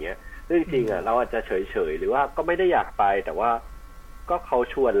อะไรอย่างเงี้ยซึ่งจริงอะเราอาจจะเฉยๆหรือว่าก็ไม่ได้อยากไปแต่ว่าก็เขา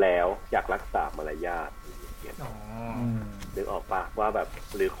ชวนแล้วอยากรักษามารยาทนึกออกปะว่าแบบ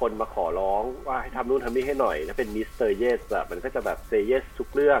หรือคนมาขอร้องว่าให้ทำนู่นทำนี่ให้หน่อยถ้าเป็นมิสเตอร์เยสอะมันก็จะแบบเซเยสทุก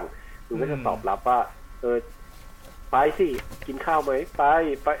เรื่องคุณก็จะตอบรับว่าไปสิกินข้าวไหมไ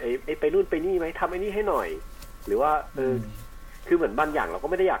ปนู่นไปนี่ไหมทำไอ้นี่ให้หน่อยหรือว่าคือเหมือนบางอย่างเราก็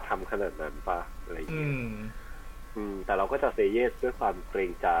ไม่ได้อยากทำขนาดนั้นปะอะไรอย่างเงี้ยแต่เราก็จะเซเยสด้วยความเกร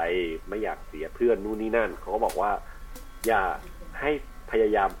งใจไม่อยากเสียเพื่อนนู่นนี่นั่นเขาก็บอกว่าอย่าให้พย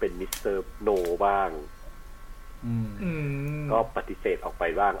ายามเป็นมิสเตอร์โนบ้างก็ปฏิเสธออกไป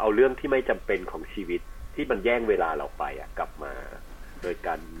บ้างเอาเรื่องที่ไม่จำเป็นของชีวิตที่มันแย่งเวลาเราไปกลับมาโดยก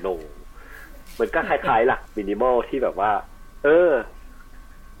ารโนมันก็คล้ายๆหลักมินิมอลที่แบบว่า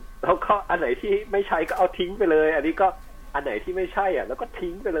แล้วก็อันไหนที่ไม่ใช้ก็เอาทิ้งไปเลยอันนี้ก็อันไหนที่ไม่ใช่แล้วก็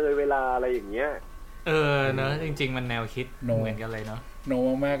ทิ้งไปเลยเวลาอะไรอย่างเงี้ยเนอะจริงๆมันแนวคิดเหมือนกันเลยเนาะโน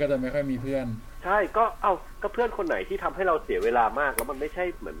มากๆก็จะไม่ค่อยมีเพื่อนใช่ก็เพื่อนคนไหนที่ทำให้เราเสียเวลามากแล้วมันไม่ใช่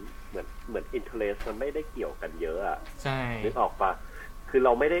เหมือนอินเทอร์เนสมันไม่ได้เกี่ยวกันเยอะอ่ะใช่นึกออกปะคือเร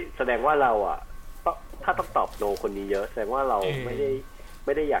าไม่ได้แสดงว่าเราอ่ะถ้าต้องตอบโนคนนี้เยอะแสดงว่าเราไม่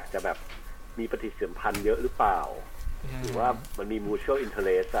ได้อยากจะแบบมีปฏิสัมพันธ์เยอะหรือเปล่าหรือว่ามันมี mutual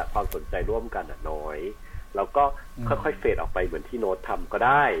interest อะความสนใจร่วมกันน้อยแล้วก็ค่อยๆเฟดออกไปเหมือนที่โน้ตทำก็ไ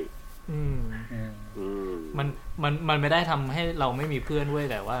ด้มันไม่ได้ทำให้เราไม่มีเพื่อนด้วย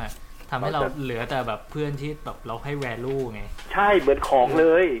แต่ว่าทำให้เราเหลือแต่แบบเพื่อนที่แบบเราให้ value ไงใช่เหมือนของเล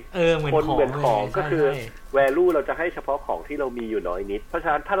ยเหมือนของก็คือ value เราจะให้เฉพาะของที่เรามีอยู่น้อยนิดเพราะฉ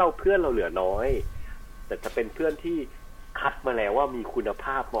ะนั้นถ้าเราเพื่อนเราเหลือน้อยแต่จะเป็นเพื่อนที่คัดมาแล้วว่ามีคุณภ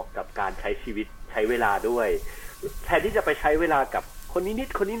าพเหมาะกับการใช้ชีวิตใช้เวลาด้วยแทนที่จะไปใช้เวลากับคนนี้นิด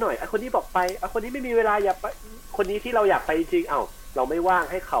คนนี้หน่อยคนนี้บอกไปคนนี้ไม่มีเวลาอย่าไปคนนี้ที่เราอยากไปจริงเราไม่ว่าง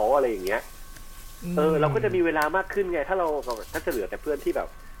ให้เขาอะไรอย่างเงี้ยเราก็จะมีเวลามากขึ้นไงถ้าจะเหลือแต่เพื่อนที่แบบ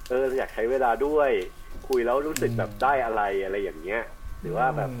อยากใช้เวลาด้วยคุยแล้วรู้สึกแบบได้อะไรอย่างเงี้ยหรือว่า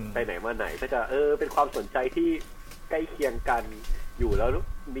แบบไปไหนมาไหนก็จะเป็นความสนใจที่ใกล้เคียงกันอยู่แล้ว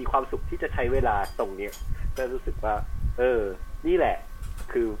มีความสุขที่จะใช้เวลาตรงเนี้ยก็รู้สึกว่านี่แหละ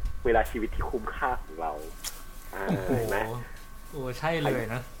คือเวลาชีวิตที่คุ้มค่าของเราเห็นไหมโอ้ใช่เลย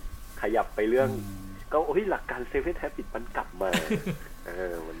นะขยับไปเรื่องก็หลักการSeven Habitsมันกลับมา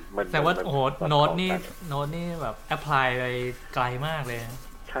มันแต่ว่าโน้ตนี่แบบแอพพลายไปไกลมากเลย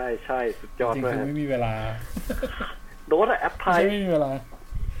ใช่สุดยอดมากจริงๆไม่มีเวลาโน้ตแอพพลายไม่มีเวลา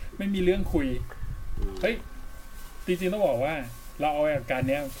ไม่มีเรื่องคุยเฮ้ยจริงๆต้องบอกว่าเราเอาหลักการ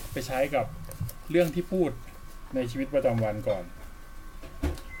นี้ไปใช้กับเรื่องที่พูดในชีวิตประจำวันก่อน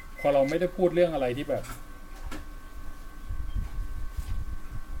พอเราไม่ได้พูดเรื่องอะไรที่แบบ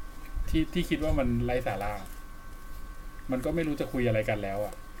ที่คิดว่ามันไร้สาระมันก็ไม่รู้จะคุยอะไรกันแล้วอ่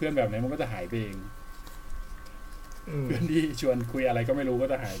ะเพื่อนแบบนี้มันก็จะหายไปเองเพื่อนที่ชวนคุยอะไรก็ไม่รู้ก็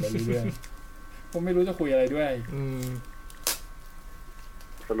จะหายไปเรื่อยๆผมไม่รู้จะคุยอะไรด้วย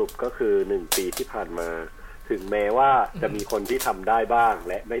สรุปก็คือ1 ปีที่ผ่านมาถึงแม้ว่าจะมีคนที่ทำได้บ้าง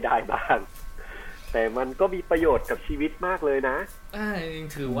และไม่ได้บ้างแต่มันก็มีประโยชน์กับชีวิตมากเลยนะ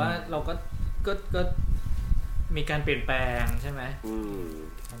ถือว่าเราก็มีการเปลี่ยนแปลงใช่ไหม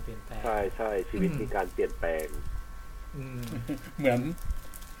การเปลี่ยนแปลงใช่ชีวิตมีการเปลี่ยนแปลงเหมื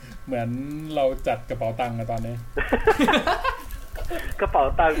อนเราจัดกระเป๋าตังค์ตอนนี้ กระเป๋า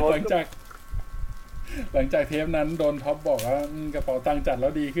ตังค์หลังจากเทปนั้นโดนท็อปบอกว่ากระเป๋าตังค์จัดแล้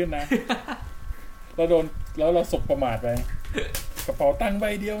วดีขึ้นนะเราสบประมาทไปกระเป๋าตังค์ใบ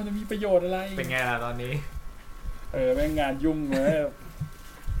เดียวจะมีประโยชน์อะไรเป็นไงล่ะตอนนี้แม่งงานยุ่งเลย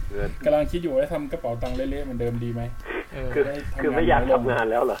กำลังคิดอยู่ว่าทำกระเป๋าตังค์เละๆเหมือนเดิมดีไหมคือไม่อยากทำงาน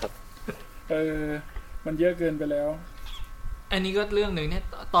แล้วเหรอมันเยอะเกินไปแล้วอันนี้ก็เรื่องหนึ่งเนี่ย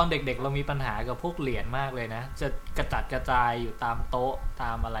ตอนเด็กๆเรามีปัญหากับพวกเหรียญมากเลยนะจะกระจัดกระจายอยู่ตามโต๊ะต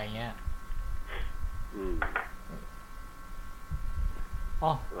ามอะไรเงี้ย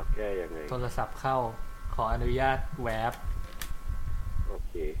เราแก้ยังไงโทรศัพท์เข้าขออนุญาตแวบโอ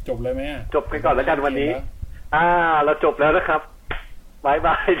เคจบเลยไหมจบกันก่อนแล้วกันวันนี้เราจบแล้วนะครับบายบ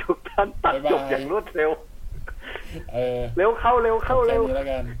ายทุกท่านตัดจบอย่างรวดเร็วเร็วเข้าแล้ว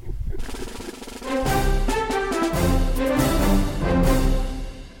กัน